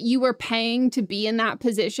 Recognize that you were paying to be in that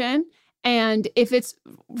position. And if it's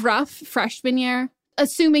rough freshman year,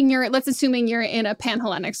 let's assume you're in a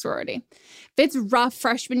Panhellenic sorority. If it's rough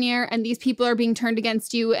freshman year and these people are being turned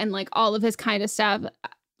against you and like all of this kind of stuff,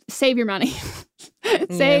 save your money.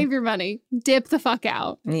 Save your money. Dip the fuck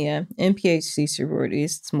out. Yeah. In PhD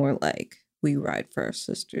sororities, it's more like we ride for our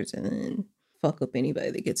sisters and then fuck up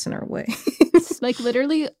anybody that gets in our way. Like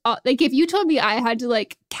literally, like if you told me I had to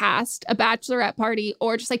like cast a bachelorette party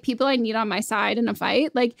or just like people I need on my side in a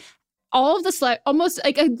fight, like all of the almost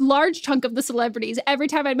like a large chunk of the celebrities, every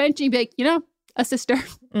time I mention, you'd be like, a sister,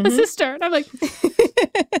 a sister. And I'm like,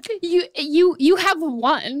 you have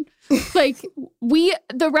one. Like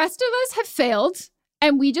the rest of us have failed.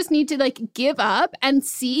 And we just need to like give up and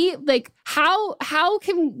see like how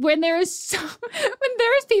can when there's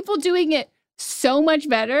people doing it so much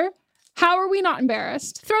better, how are we not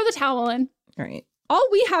embarrassed? Throw the towel in. Right. All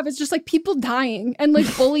we have is just like people dying and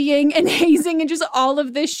like bullying and hazing and just all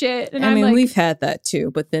of this shit. And I mean, like, we've had that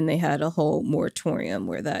too, but then they had a whole moratorium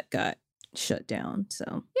where that got shut down.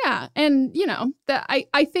 So yeah, and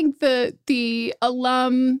I think the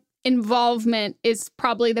alum involvement is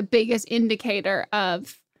probably the biggest indicator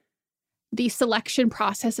of the selection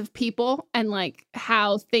process of people and like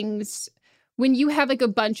how things, when you have like a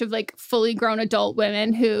bunch of like fully grown adult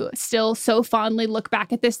women who still so fondly look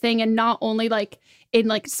back at this thing and not only like in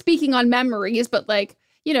like speaking on memories, but like,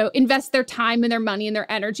 invest their time and their money and their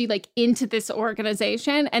energy like into this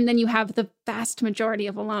organization. And then you have the vast majority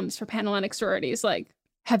of alums for Panhellenic sororities like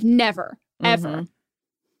have never, ever.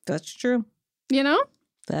 That's true.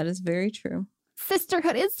 That is very true.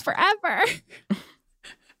 Sisterhood is forever.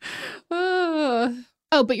 Oh,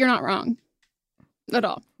 but you're not wrong at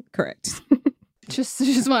all. Correct.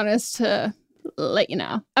 Just want us to let you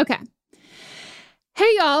know. Okay. Hey,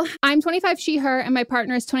 y'all. I'm 25 she, her, and my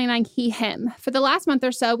partner is 29 he, him. For the last month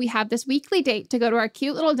or so, we have this weekly date to go to our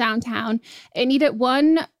cute little downtown and eat at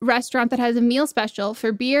one restaurant that has a meal special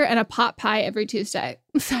for beer and a pot pie every Tuesday.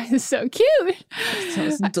 That is so cute. That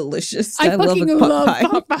sounds delicious. I fucking love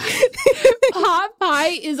pot pie. pie. Pot pie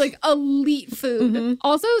is like elite food.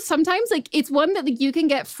 Also, sometimes like it's one that like you can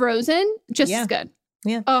get frozen just as good.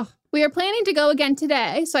 Yeah. Oh, we are planning to go again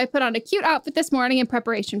today, so I put on a cute outfit this morning in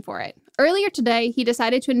preparation for it. Earlier today, he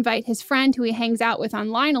decided to invite his friend who he hangs out with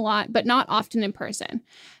online a lot, but not often in person,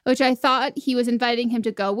 which I thought he was inviting him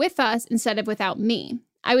to go with us instead of without me.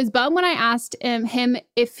 I was bummed when I asked him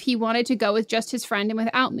if he wanted to go with just his friend and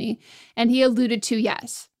without me, and he alluded to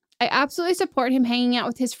yes. I absolutely support him hanging out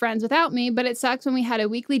with his friends without me, but it sucks when we had a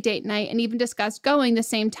weekly date night and even discussed going the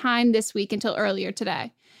same time this week until earlier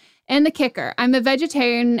today. And the kicker, I'm a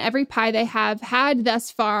vegetarian and every pie they have had thus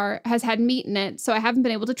far has had meat in it, so I haven't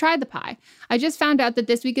been able to try the pie. I just found out that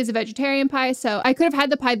this week is a vegetarian pie, so I could have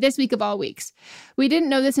had the pie this week of all weeks. We didn't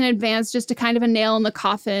know this in advance, just a kind of a nail in the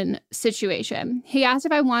coffin situation. He asked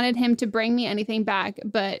if I wanted him to bring me anything back,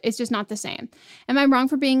 but it's just not the same. Am I wrong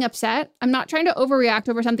for being upset? I'm not trying to overreact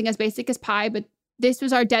over something as basic as pie, but this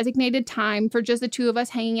was our designated time for just the two of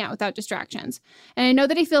us hanging out without distractions. And I know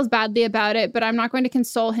that he feels badly about it, but I'm not going to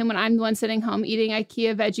console him when I'm the one sitting home eating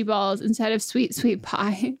IKEA veggie balls instead of sweet, sweet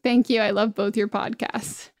pie. Thank you. I love both your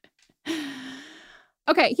podcasts.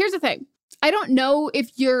 Okay, here's the thing. I don't know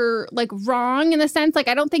if you're like wrong in the sense, like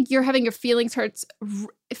I don't think you're having your feelings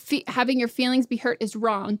having your feelings be hurt is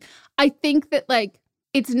wrong. I think that like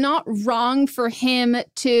it's not wrong for him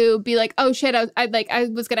to be like, oh shit, I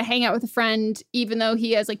was gonna hang out with a friend even though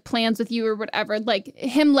he has like plans with you or whatever. Like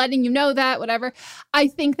him letting you know that, whatever. I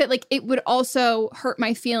think that like it would also hurt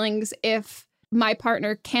my feelings if my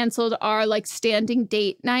partner canceled our like standing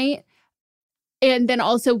date night and then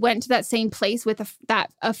also went to that same place with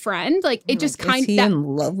a friend. Like it just kind of... Is he in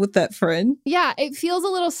love with that friend? Yeah, it feels a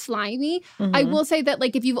little slimy. I will say that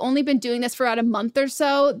like if you've only been doing this for about a month or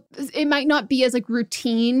so, it might not be as like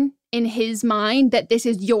routine in his mind that this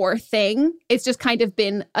is your thing. It's just kind of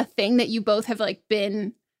been a thing that you both have like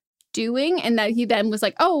been doing, and that he then was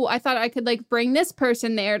like, oh, I thought I could like bring this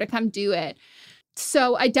person there to come do it.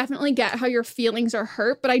 So I definitely get how your feelings are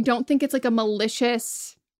hurt, but I don't think it's like a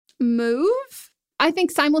malicious move. I think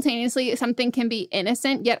simultaneously something can be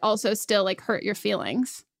innocent yet also still like hurt your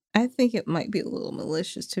feelings. I think it might be a little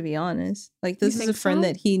malicious, to be honest. Like, this is a friend so?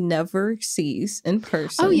 that he never sees in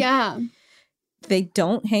person. Oh yeah. They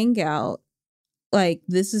don't hang out. Like,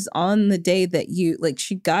 this is on the day that you, like,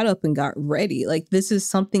 she got up and got ready. Like, this is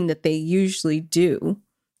something that they usually do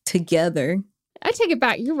together. I take it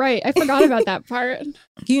back. You're right. I forgot about that part.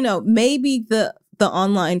 You know, maybe the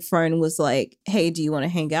online friend was like, hey, do you want to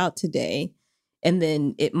hang out today? And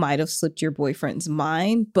then it might have slipped your boyfriend's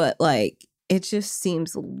mind. But, like, it just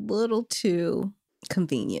seems a little too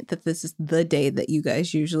convenient that this is the day that you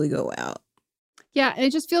guys usually go out. Yeah, and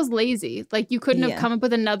it just feels lazy. Like you couldn't have come up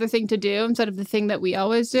with another thing to do instead of the thing that we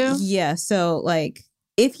always do. Yeah, so like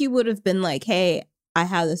if you would have been like, hey, I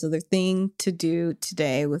have this other thing to do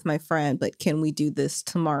today with my friend, but can we do this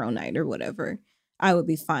tomorrow night or whatever? I would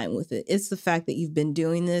be fine with it. It's the fact that you've been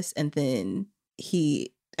doing this and then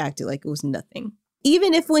he acted like it was nothing.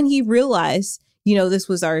 Even if when he realized, you know, this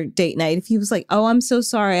was our date night, if he was like, oh, I'm so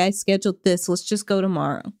sorry, I scheduled this, let's just go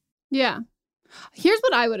tomorrow. Yeah. Here's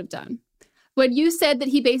what I would have done. When you said that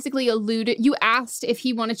he basically alluded, you asked if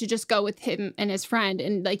he wanted to just go with him and his friend,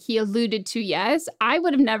 and like he alluded to yes, I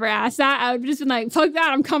would have never asked that. I would have just been like, fuck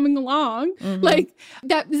that, I'm coming along. Like,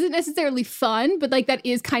 that isn't necessarily fun, but like that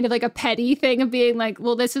is kind of like a petty thing of being like,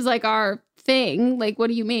 well, this is like our thing. Like, what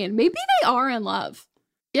do you mean? Maybe they are in love.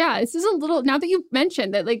 Yeah, this is a little, now that you've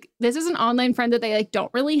mentioned that, like, this is an online friend that they like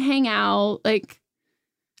don't really hang out. Like,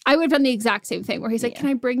 I would have done the exact same thing where he's like, can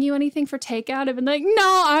I bring you anything for takeout? I've been like,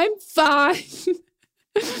 no, I'm fine.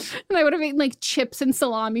 And I would have eaten like chips and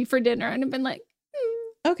salami for dinner and have been like,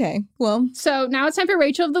 Okay, well. So now it's time for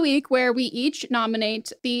Rachel of the Week, where we each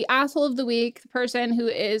nominate the asshole of the week, the person who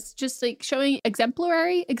is just like showing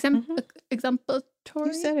exemplary. You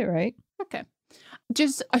said it right. Okay.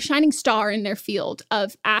 Just a shining star in their field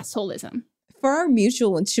of assholism. For our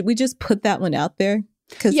mutual one, should we just put that one out there?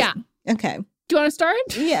 Yeah. Okay. Do you want to start?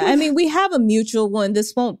 Yeah, I mean, we have a mutual one.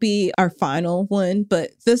 This won't be our final one,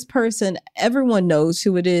 but this person, everyone knows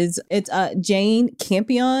who it is. It's Jane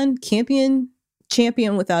Campion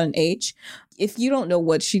Champion without an H. If you don't know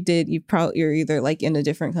what she did, you're either like in a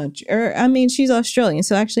different country, or I mean, she's Australian.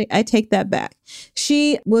 So actually, I take that back.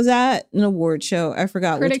 She was at an award show. I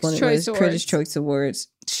forgot which one it was. Critics' Choice Awards.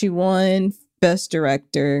 She won Best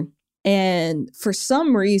Director, and for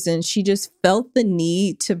some reason, she just felt the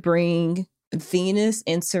need to bring Venus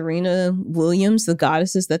and Serena Williams, the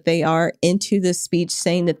goddesses that they are, into the speech,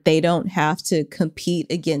 saying that they don't have to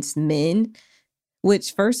compete against men.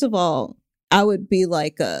 Which, first of all, I would be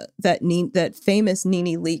like that famous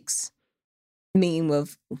Nene Leakes meme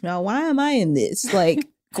of, now why am I in this? Like,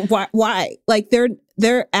 why? Like,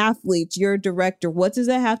 they're athletes. You're a director. What does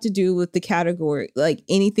that have to do with the category? Like,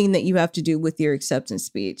 anything that you have to do with your acceptance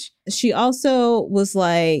speech. She also was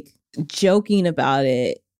like joking about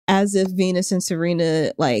it, as if Venus and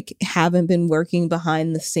Serena like haven't been working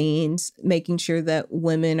behind the scenes, making sure that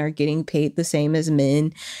women are getting paid the same as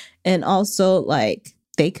men. And also, like,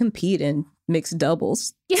 they compete in mixed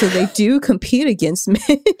doubles. Yeah. So they do compete against men.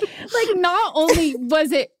 Like, not only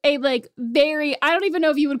was it a like very, I don't even know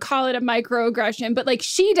if you would call it a microaggression, but like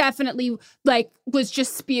she definitely like was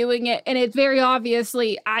just spewing it. And it's very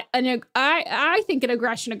obviously, I think an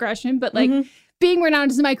aggression, but like being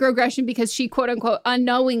renowned as a microaggression because she quote unquote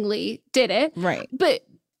unknowingly did it. Right. But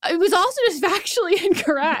it was also just factually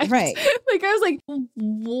incorrect. Right. Like, I was like,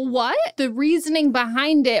 what? The reasoning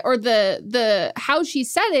behind it, or the how she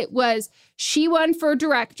said it, was she won for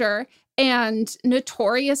director, and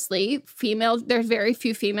notoriously there's very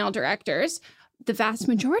few female directors. The vast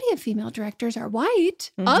majority of female directors are white,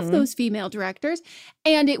 of those female directors.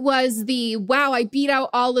 And it was wow, I beat out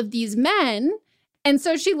all of these men. And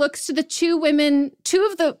so she looks to the two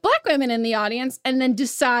of the Black women in the audience, and then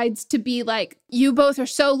decides to be like, you both are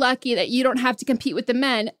so lucky that you don't have to compete with the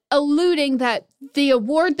men, alluding that the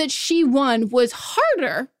award that she won was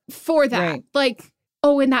harder for that. Right. Like,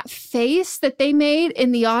 oh, and that face that they made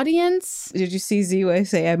in the audience. Did you see Z-Way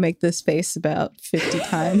say, I make this face about 50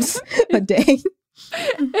 times a day?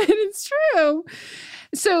 And it's true.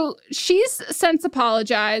 So she's since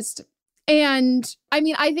apologized. And I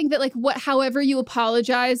mean, I think that like however you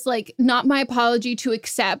apologize, like not my apology to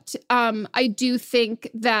accept. I do think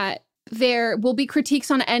that there will be critiques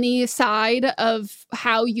on any side of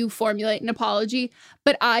how you formulate an apology,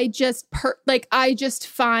 but I just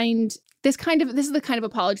find this is the kind of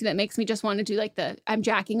apology that makes me just want to do like I'm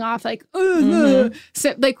jacking off, like, so,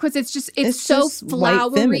 like, because it's so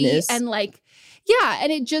flowery and like, yeah,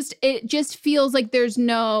 and it just feels like there's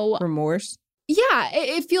no remorse. Yeah,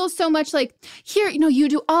 it feels so much like, here, you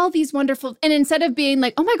do all these wonderful, and instead of being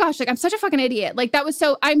like, oh my gosh, like I'm such a fucking idiot, like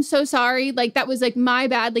I'm so sorry, like that was like my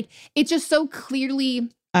bad, like it's just so clearly,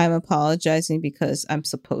 I'm apologizing because I'm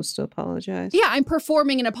supposed to apologize. Yeah, I'm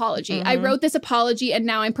performing an apology. I wrote this apology and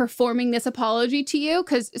now I'm performing this apology to you.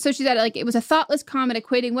 So she said, like, it was a thoughtless comment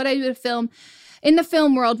equating what I do to film in the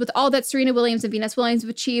film world with all that Serena Williams and Venus Williams have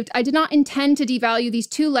achieved. I did not intend to devalue these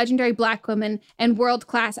two legendary Black women and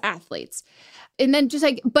world-class athletes. And then just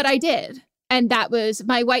like, but I did. And that was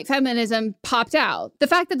my white feminism popped out. The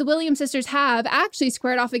fact that the Williams sisters have actually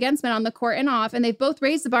squared off against men on the court and off, and they've both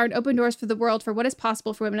raised the bar and opened doors for the world for what is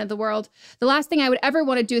possible for women in the world. The last thing I would ever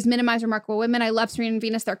want to do is minimize remarkable women. I love Serena and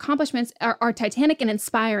Venus. Their accomplishments are titanic and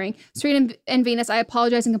inspiring. Serena and Venus, I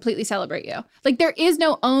apologize and completely celebrate you. Like there is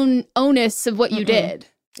no onus of what you did.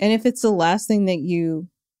 And if it's the last thing that you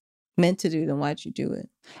meant to do, then why'd you do it?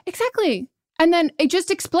 Exactly. And then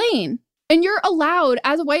just explain. And you're allowed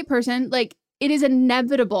as a white person, like, it is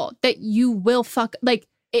inevitable that you will like,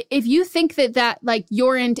 if you think that like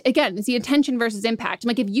you're in, again, it's the intention versus impact.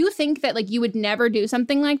 Like, if you think that like you would never do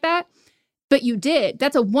something like that, but you did,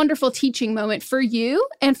 that's a wonderful teaching moment for you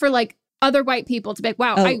and for like other white people to be like,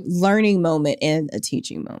 wow. Learning moment and a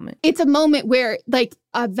teaching moment. It's a moment where like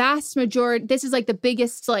a vast majority, this is like the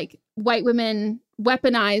biggest like white women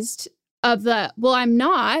weaponized of the, well, I'm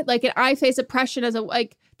not, like, and I face oppression as a,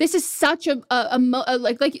 like, this is such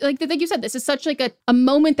like you said, this is such like a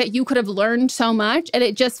moment that you could have learned so much, and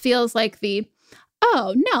it just feels like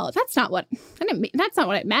oh no, that's not what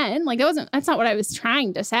I meant. Like that's not what I was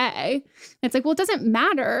trying to say. It's like, well, it doesn't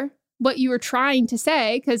matter what you were trying to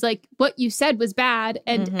say because like what you said was bad,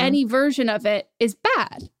 and any version of it is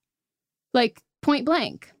bad. Like point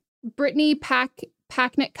blank. Brittany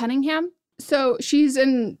Packnett Cunningham. So she's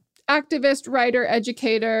an activist, writer,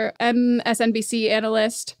 educator, MSNBC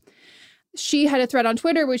analyst. She had a thread on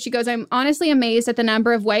Twitter where she goes, I'm honestly amazed at the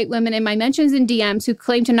number of white women in my mentions and DMs who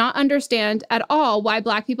claim to not understand at all why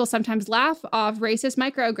Black people sometimes laugh off racist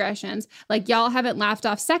microaggressions. Like, y'all haven't laughed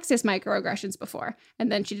off sexist microaggressions before. And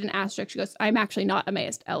then she did an asterisk. She goes, I'm actually not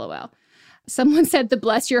amazed, LOL. Someone said the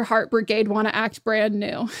Bless Your Heart Brigade want to act brand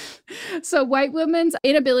new. So white women's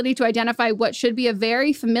inability to identify what should be a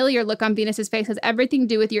very familiar look on Venus's face has everything to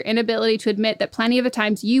do with your inability to admit that plenty of the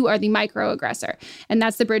times you are the microaggressor. And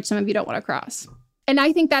that's the bridge some of you don't want to cross. And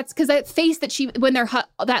I think that's because that face that when they're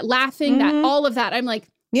that laughing, that all of that, I'm like,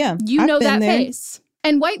 yeah, you know that face.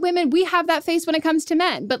 And white women, we have that face when it comes to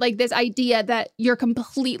men. But like this idea that you're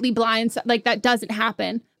completely blind, like that doesn't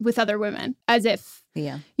happen with other women, as if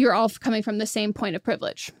you're all coming from the same point of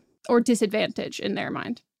privilege or disadvantage in their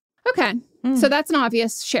mind. Okay. So that's an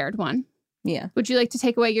obvious shared one. Yeah. Would you like to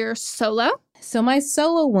take away your solo? So my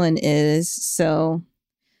solo one is,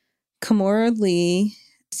 Kimora Lee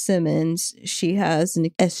Simmons, she has an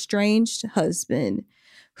estranged husband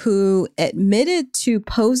who admitted to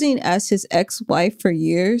posing as his ex-wife for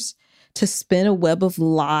years to spin a web of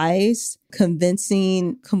lies,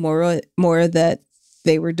 convincing Kimora that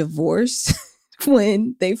they were divorced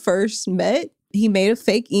when they first met. He made a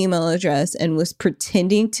fake email address and was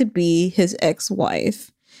pretending to be his ex-wife.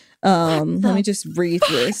 Let me just read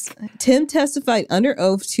this. Tim testified under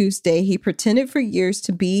oath Tuesday. He pretended for years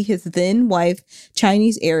to be his then wife,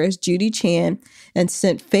 Chinese heiress Judy Chan, and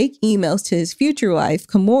sent fake emails to his future wife,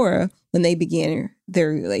 Kimora, when they began their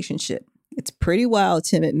relationship. It's pretty wild,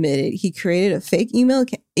 Tim admitted. He created a fake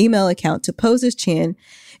email account to pose as Chan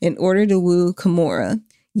in order to woo Kimora,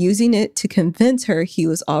 using it to convince her he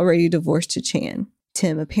was already divorced to Chan.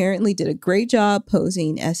 Tim apparently did a great job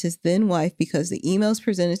posing as his then wife because the emails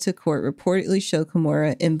presented to court reportedly show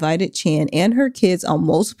Kimora invited Chan and her kids on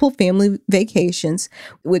multiple family vacations,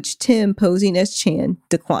 which Tim, posing as Chan,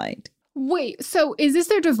 declined. Wait, so is this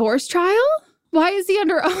their divorce trial? Why is he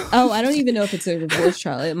under oath? Oh, I don't even know if it's a divorce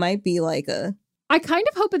trial. It might be like I kind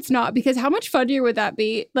of hope it's not, because how much funnier would that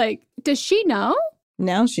be? Like, does she know?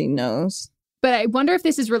 Now she knows. But I wonder if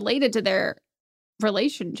this is related to their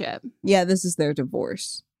relationship. Yeah, this is their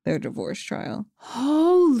divorce trial.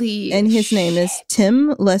 Holy And his name is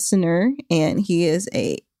Tim Lessener, and he is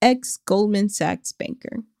a ex-Goldman Sachs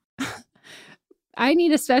banker. I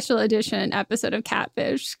need a special edition episode of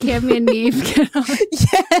Catfish. Cammy and Neve get on.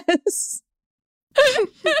 Yes.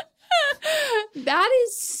 That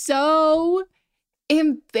is so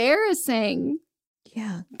embarrassing.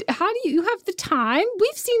 Yeah. How do you have the time?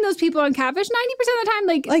 We've seen those people on Catfish 90% of the time.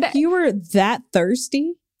 Like you were that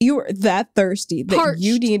thirsty. You were that thirsty that Parched.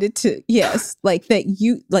 you needed to, yes, like that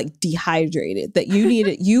you like dehydrated, that you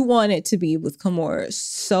needed, you wanted to be with Kimora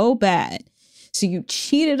so bad. So you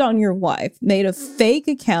cheated on your wife, made a fake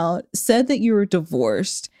account, said that you were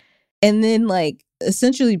divorced, and then like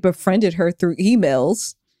essentially befriended her through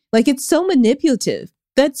emails. Like it's so manipulative.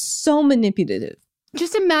 That's so manipulative.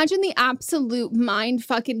 Just imagine the absolute mind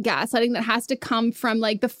fucking gaslighting that has to come from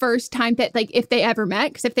like the first time that like if they ever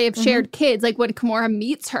met, because if they have shared kids, like when Kimora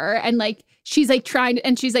meets her and like she's like trying to,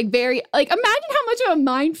 and she's like very like imagine how much of a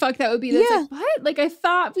mind fuck that would be. That's like, what? Like I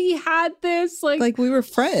thought we had this like we were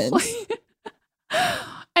friends.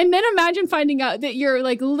 And then imagine finding out that your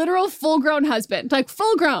like literal full grown husband, like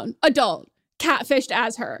full grown adult, catfished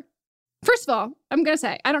as her. First of all, I'm going to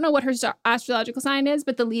say, I don't know what her astrological sign is,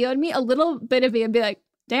 but the Leo in me, a little bit of me would be like,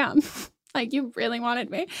 damn, like you really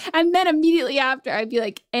wanted me. And then immediately after, I'd be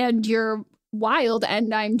like, and you're wild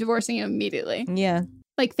and I'm divorcing you immediately. Yeah.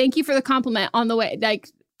 Like, thank you for the compliment on the way. Like,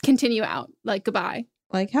 continue out. Like, goodbye.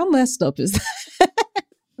 Like, how messed up is that?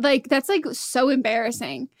 Like, that's like so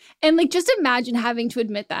embarrassing. And like, just imagine having to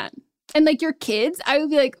admit that. And like your kids, I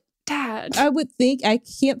would be like, Dad. I would think, I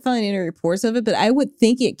can't find any reports of it, but I would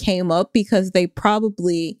think it came up because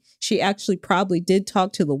she actually probably did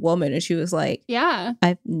talk to the woman and she was like, yeah,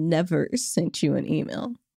 I've never sent you an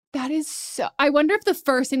email. That is so, I wonder if the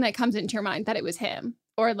first thing that comes into your mind that it was him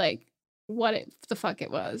or like the fuck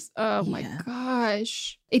it was. Oh my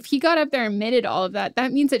gosh. If he got up there and admitted all of that,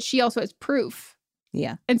 that means that she also has proof.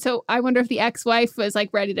 Yeah. And so I wonder if the ex-wife was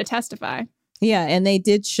like ready to testify. Yeah. And they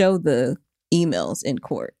did show the emails in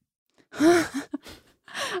court. I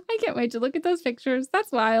can't wait to look at those pictures.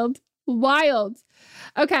 That's wild. Wild.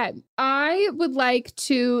 Okay. I would like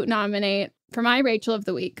to nominate for my Rachel of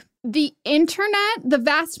the Week. The internet, the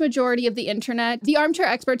vast majority of the internet, the armchair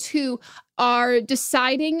experts who are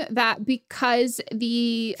deciding that because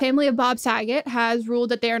the family of Bob Saget has ruled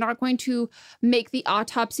that they are not going to make the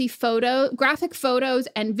autopsy graphic photos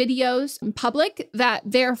and videos public, that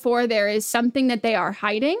therefore there is something that they are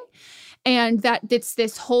hiding. And that it's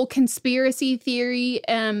this whole conspiracy theory,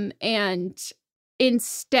 and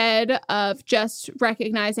instead of just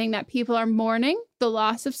recognizing that people are mourning the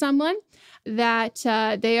loss of someone, that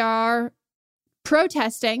they are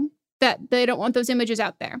protesting that they don't want those images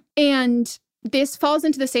out there. And this falls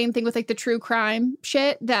into the same thing with like the true crime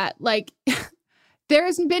shit that like there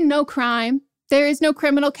has been no crime. There is no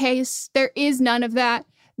criminal case. There is none of that.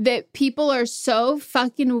 That people are so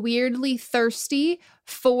fucking weirdly thirsty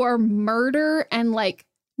for murder and like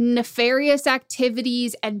nefarious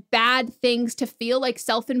activities and bad things to feel like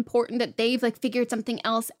self-important, that they've like figured something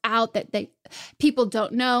else out that people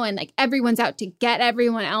don't know, and like everyone's out to get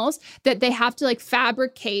everyone else, that they have to like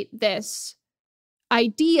fabricate this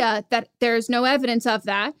idea that there's no evidence of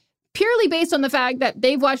that, purely based on the fact that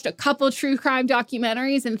they've watched a couple true crime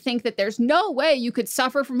documentaries and think that there's no way you could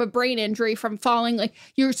suffer from a brain injury from falling, like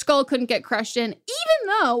your skull couldn't get crushed in, even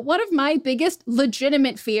though one of my biggest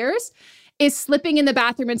legitimate fears is slipping in the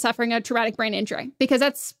bathroom and suffering a traumatic brain injury, because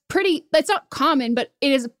that's not common, but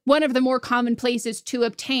it is one of the more common places to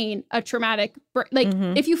obtain a traumatic,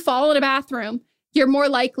 if you fall in a bathroom, you're more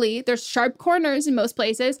likely, there's sharp corners in most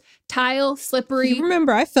places, tile, slippery. You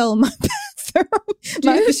remember I fell in my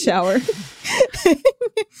my shower.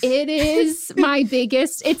 It is my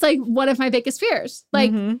biggest, it's like one of my biggest fears.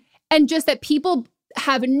 Like, and just that people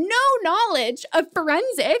have no knowledge of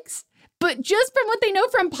forensics, but just from what they know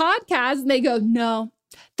from podcasts, and they go, no,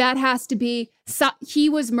 that has to be, he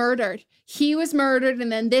was murdered. He was murdered,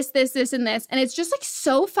 and then this, and this. And it's just like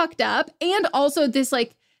so fucked up. And also this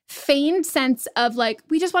like feigned sense of like,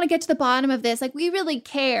 we just want to get to the bottom of this. Like, we really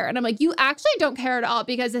care. And I'm like, you actually don't care at all,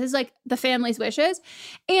 because this is like the family's wishes.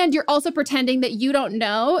 And you're also pretending that you don't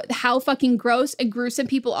know how fucking gross and gruesome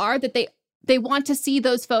people are, that they want to see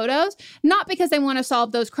those photos, not because they want to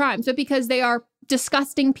solve those crimes, but because they are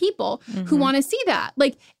disgusting people who want to see that.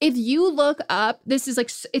 Like, if you look up, this is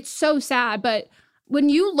like, it's so sad, but when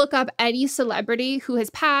you look up any celebrity who has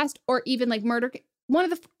passed or even like murder, one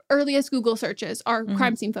of the earliest Google searches are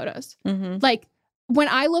crime scene photos. Like, when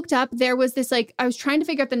I looked up, there was this like, I was trying to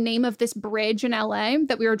figure out the name of this bridge in LA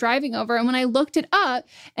that we were driving over. And when I looked it up,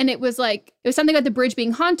 and it was something about the bridge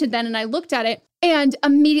being haunted then, and I looked at it, And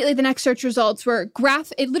immediately the next search results were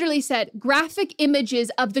it literally said graphic images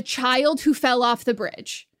of the child who fell off the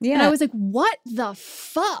bridge. Yeah. And I was like, what the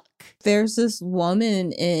fuck? There's this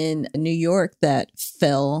woman in New York that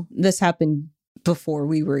fell. This happened before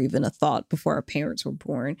we were even a thought, before our parents were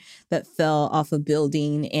born, that fell off a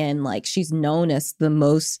building. And like, she's known as the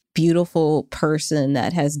most beautiful person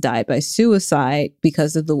that has died by suicide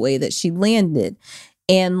because of the way that she landed.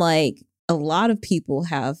 And like, a lot of people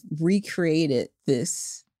have recreated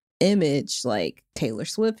this image, like Taylor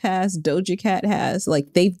Swift has, Doja Cat has,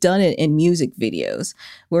 like they've done it in music videos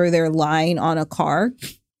where they're lying on a car,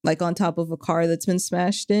 like on top of a car that's been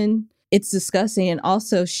smashed in. It's disgusting. And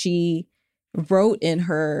also she wrote in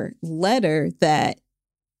her letter that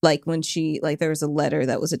like when she, like there was a letter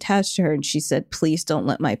that was attached to her and she said, please don't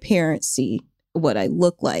let my parents see what I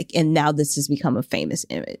look like. And now this has become a famous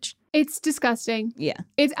image. It's disgusting. Yeah.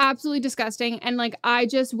 It's absolutely disgusting. And like, I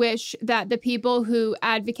just wish that the people who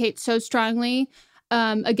advocate so strongly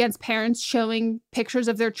against parents showing pictures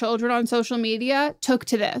of their children on social media took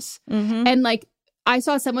to this. Mm-hmm. And like, I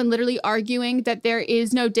saw someone literally arguing that there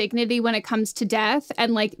is no dignity when it comes to death.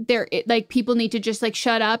 And like, like people need to just like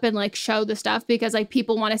shut up and like show the stuff because like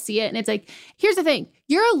people want to see it. And it's like, here's the thing.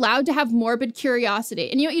 You're allowed to have morbid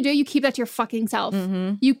curiosity. And you know what you do? You keep that to your fucking self.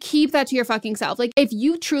 Mm-hmm. You keep that to your fucking self. Like if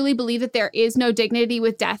you truly believe that there is no dignity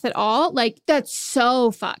with death at all, like that's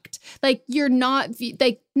so fucked. Like you're not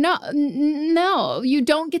like, no, you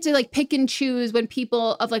don't get to like pick and choose when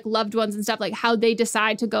people of like loved ones and stuff, like how they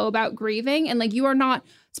decide to go about grieving. And like, you are not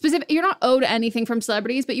you're not owed anything from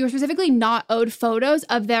celebrities, but you are specifically not owed photos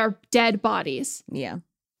of their dead bodies. Yeah.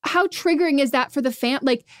 How triggering is that for the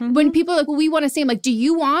like when people are like, well, we want to see them, like, do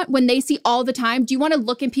you want, when they see all the time, do you want to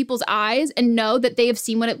look in people's eyes and know that they have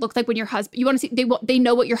seen what it looked like when your husband, you want to see, they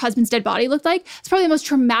know what your husband's dead body looked like? It's probably the most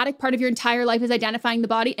traumatic part of your entire life is identifying the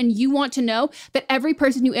body. And you want to know that every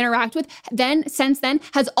person you interact with since then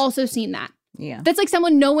has also seen that. Yeah. That's like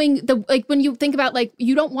someone knowing like when you think about like,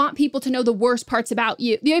 you don't want people to know the worst parts about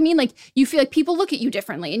you. You know what I mean? Like you feel like people look at you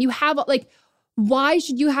differently and you have like, why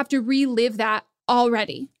should you have to relive that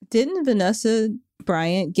already? Didn't Vanessa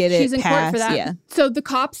Bryant get it? She's in passed? court for that. Yeah. So the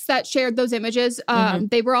cops that shared those images,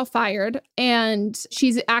 they were all fired, and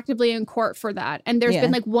she's actively in court for that. And there's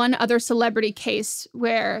been like one other celebrity case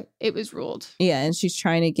where it was ruled. Yeah, and she's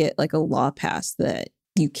trying to get like a law passed that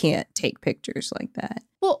you can't take pictures like that.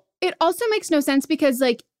 Well, it also makes no sense because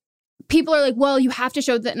like people are like, well, you have to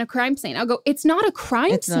show that in a crime scene. I'll go, it's not a crime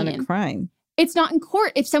scene. It's not a crime. It's not in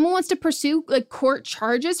court. If someone wants to pursue like court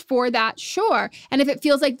charges for that, sure. And if it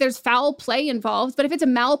feels like there's foul play involved, but if it's a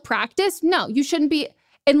malpractice, no, you shouldn't be,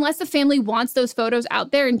 unless the family wants those photos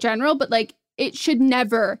out there in general, but like it should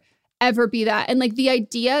never, ever be that. And like the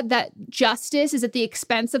idea that justice is at the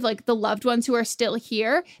expense of like the loved ones who are still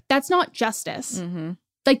here, that's not justice. Mm-hmm.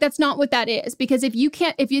 Like, that's not what that is. Because if you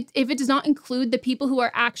can't, if it does not include the people who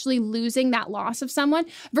are actually losing that loss of someone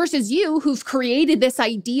versus you who've created this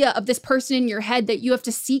idea of this person in your head that you have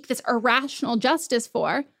to seek this irrational justice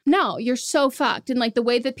for, no, you're so fucked. And like the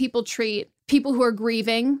way that people treat people who are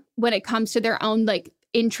grieving when it comes to their own like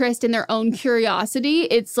interest and their own curiosity,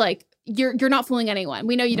 it's like, you're not fooling anyone.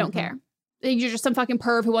 We know you don't care. You're just some fucking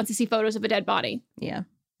perv who wants to see photos of a dead body. Yeah.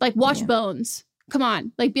 Like watch Bones. Come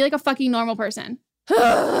on. Like be like a fucking normal person.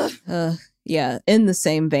 Yeah, in the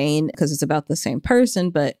same vein, because it's about the same person,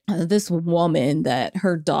 but this woman that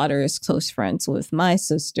her daughter is close friends with my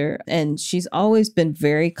sister, and she's always been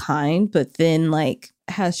very kind, but then like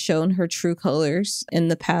has shown her true colors in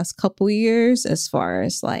the past couple years as far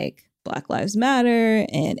as like Black Lives Matter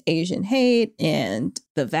and Asian hate and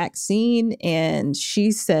the vaccine. And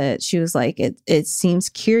she said, she was like, it seems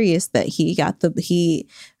curious that he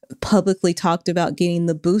publicly talked about getting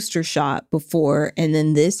the booster shot before, and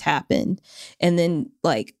then this happened. And then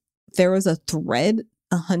like there was a thread,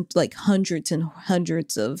 like hundreds and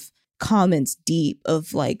hundreds of comments deep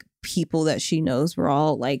of like people that she knows were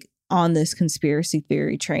all like on this conspiracy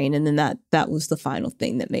theory train. And then that was the final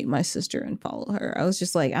thing that made my sister unfollow her. I was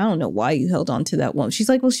just like, I don't know why you held on to that woman. She's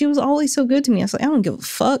like, well, she was always so good to me. I was like, I don't give a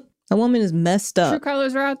fuck. That woman is messed up. True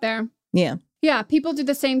colors are out there. Yeah. Yeah, people did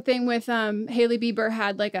the same thing with Hailey Bieber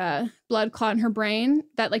had like a blood clot in her brain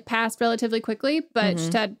that like passed relatively quickly, but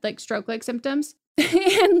she had like stroke-like symptoms.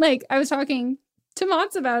 And like I was talking to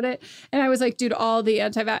Mats about it, and I was like, dude, all the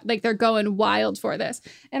anti-vax, like they're going wild for this.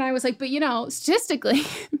 And I was like, but you know, statistically,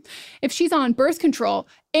 if she's on birth control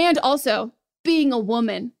and also being a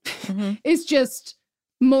woman is just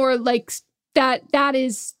more like that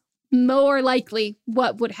is more likely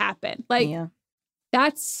what would happen. Like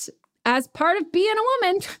that's as part of being a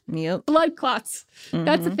woman, blood clots.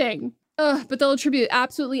 That's a thing. But they'll attribute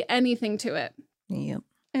absolutely anything to it. Yep.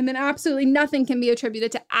 And then absolutely nothing can be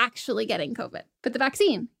attributed to actually getting COVID. But the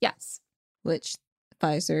vaccine, yes. Which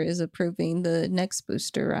Pfizer is approving the next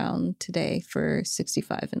booster round today for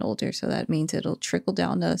 65 and older. So that means it'll trickle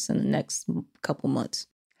down to us in the next couple months.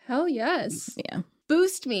 Hell yes. Yeah.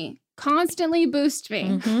 Boost me. Constantly boost me.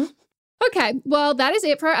 Mm-hmm. Okay, well, that is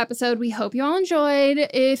it for our episode. We hope you all enjoyed.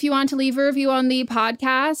 If you want to leave a review on the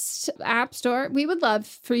podcast app store, we would love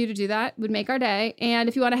for you to do that. It would make our day. And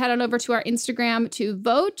if you want to head on over to our Instagram to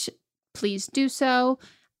vote, please do so.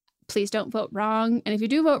 Please don't vote wrong. And if you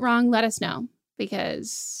do vote wrong, let us know,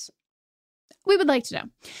 because we would like to know.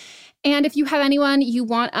 And if you have anyone you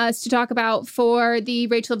want us to talk about for the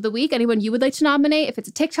Rachel of the Week, anyone you would like to nominate, if it's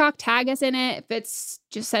a TikTok, tag us in it. If it's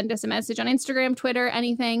just send us a message on Instagram, Twitter,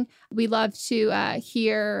 anything. We love to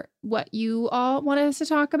hear what you all want us to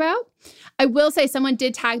talk about. I will say someone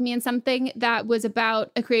did tag me in something that was about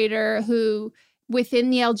a creator who within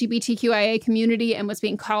the LGBTQIA community and was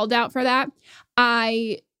being called out for that.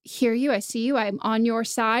 I hear you. I see you. I'm on your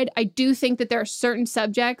side. I do think that there are certain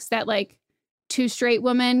subjects that, like, two straight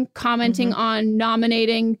women commenting on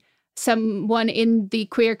nominating someone in the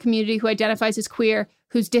queer community who identifies as queer,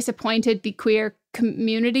 who's disappointed the queer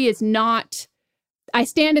community, is not, I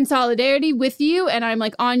stand in solidarity with you and I'm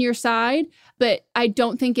like on your side, but I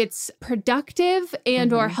don't think it's productive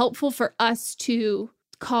and or helpful for us to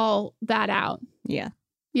call that out. Yeah.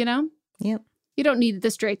 You know? Yep. You don't need the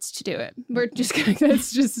straights to do it. We're just gonna,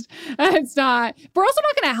 it's not, we're also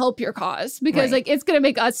not gonna help your cause because like it's gonna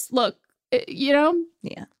make us look, you know?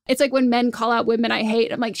 Yeah. It's like when men call out women I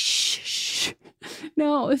hate. I'm like, shh.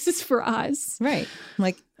 No, this is for us. Right.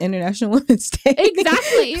 Like International Women's Day.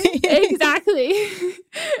 Exactly.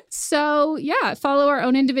 So yeah, follow our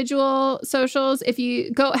own individual socials. If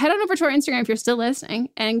you go, head on over to our Instagram if you're still listening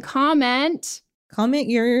and comment.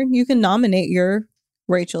 You can nominate your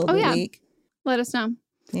Rachel of the Week. Let us know.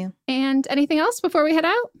 Yeah. And anything else before we head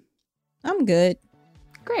out? I'm good.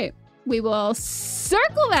 Great. We will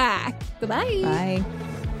circle back. Goodbye. Bye.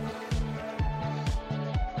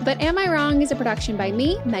 But Am I Wrong is a production by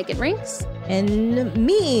me, Megan Rinks. And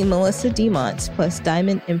me, Melissa DeMont, plus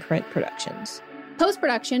Diamond Imprint Productions.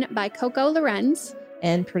 Post-production by Coco Lorenz.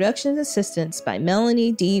 And production assistance by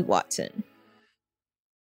Melanie D. Watson.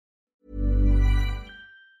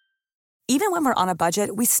 Even when we're on a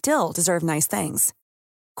budget, we still deserve nice things.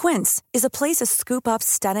 Quince is a place to scoop up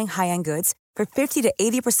stunning high-end goods for 50 to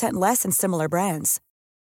 80% less than similar brands.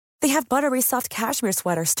 They have buttery soft cashmere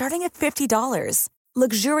sweaters starting at $50,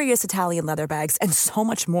 luxurious Italian leather bags, and so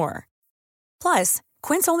much more. Plus,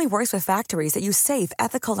 Quince only works with factories that use safe,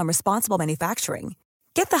 ethical, and responsible manufacturing.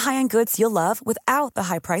 Get the high-end goods you'll love without the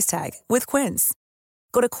high price tag with Quince.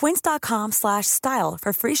 Go to quince.com/style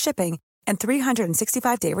for free shipping and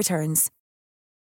 365-day returns.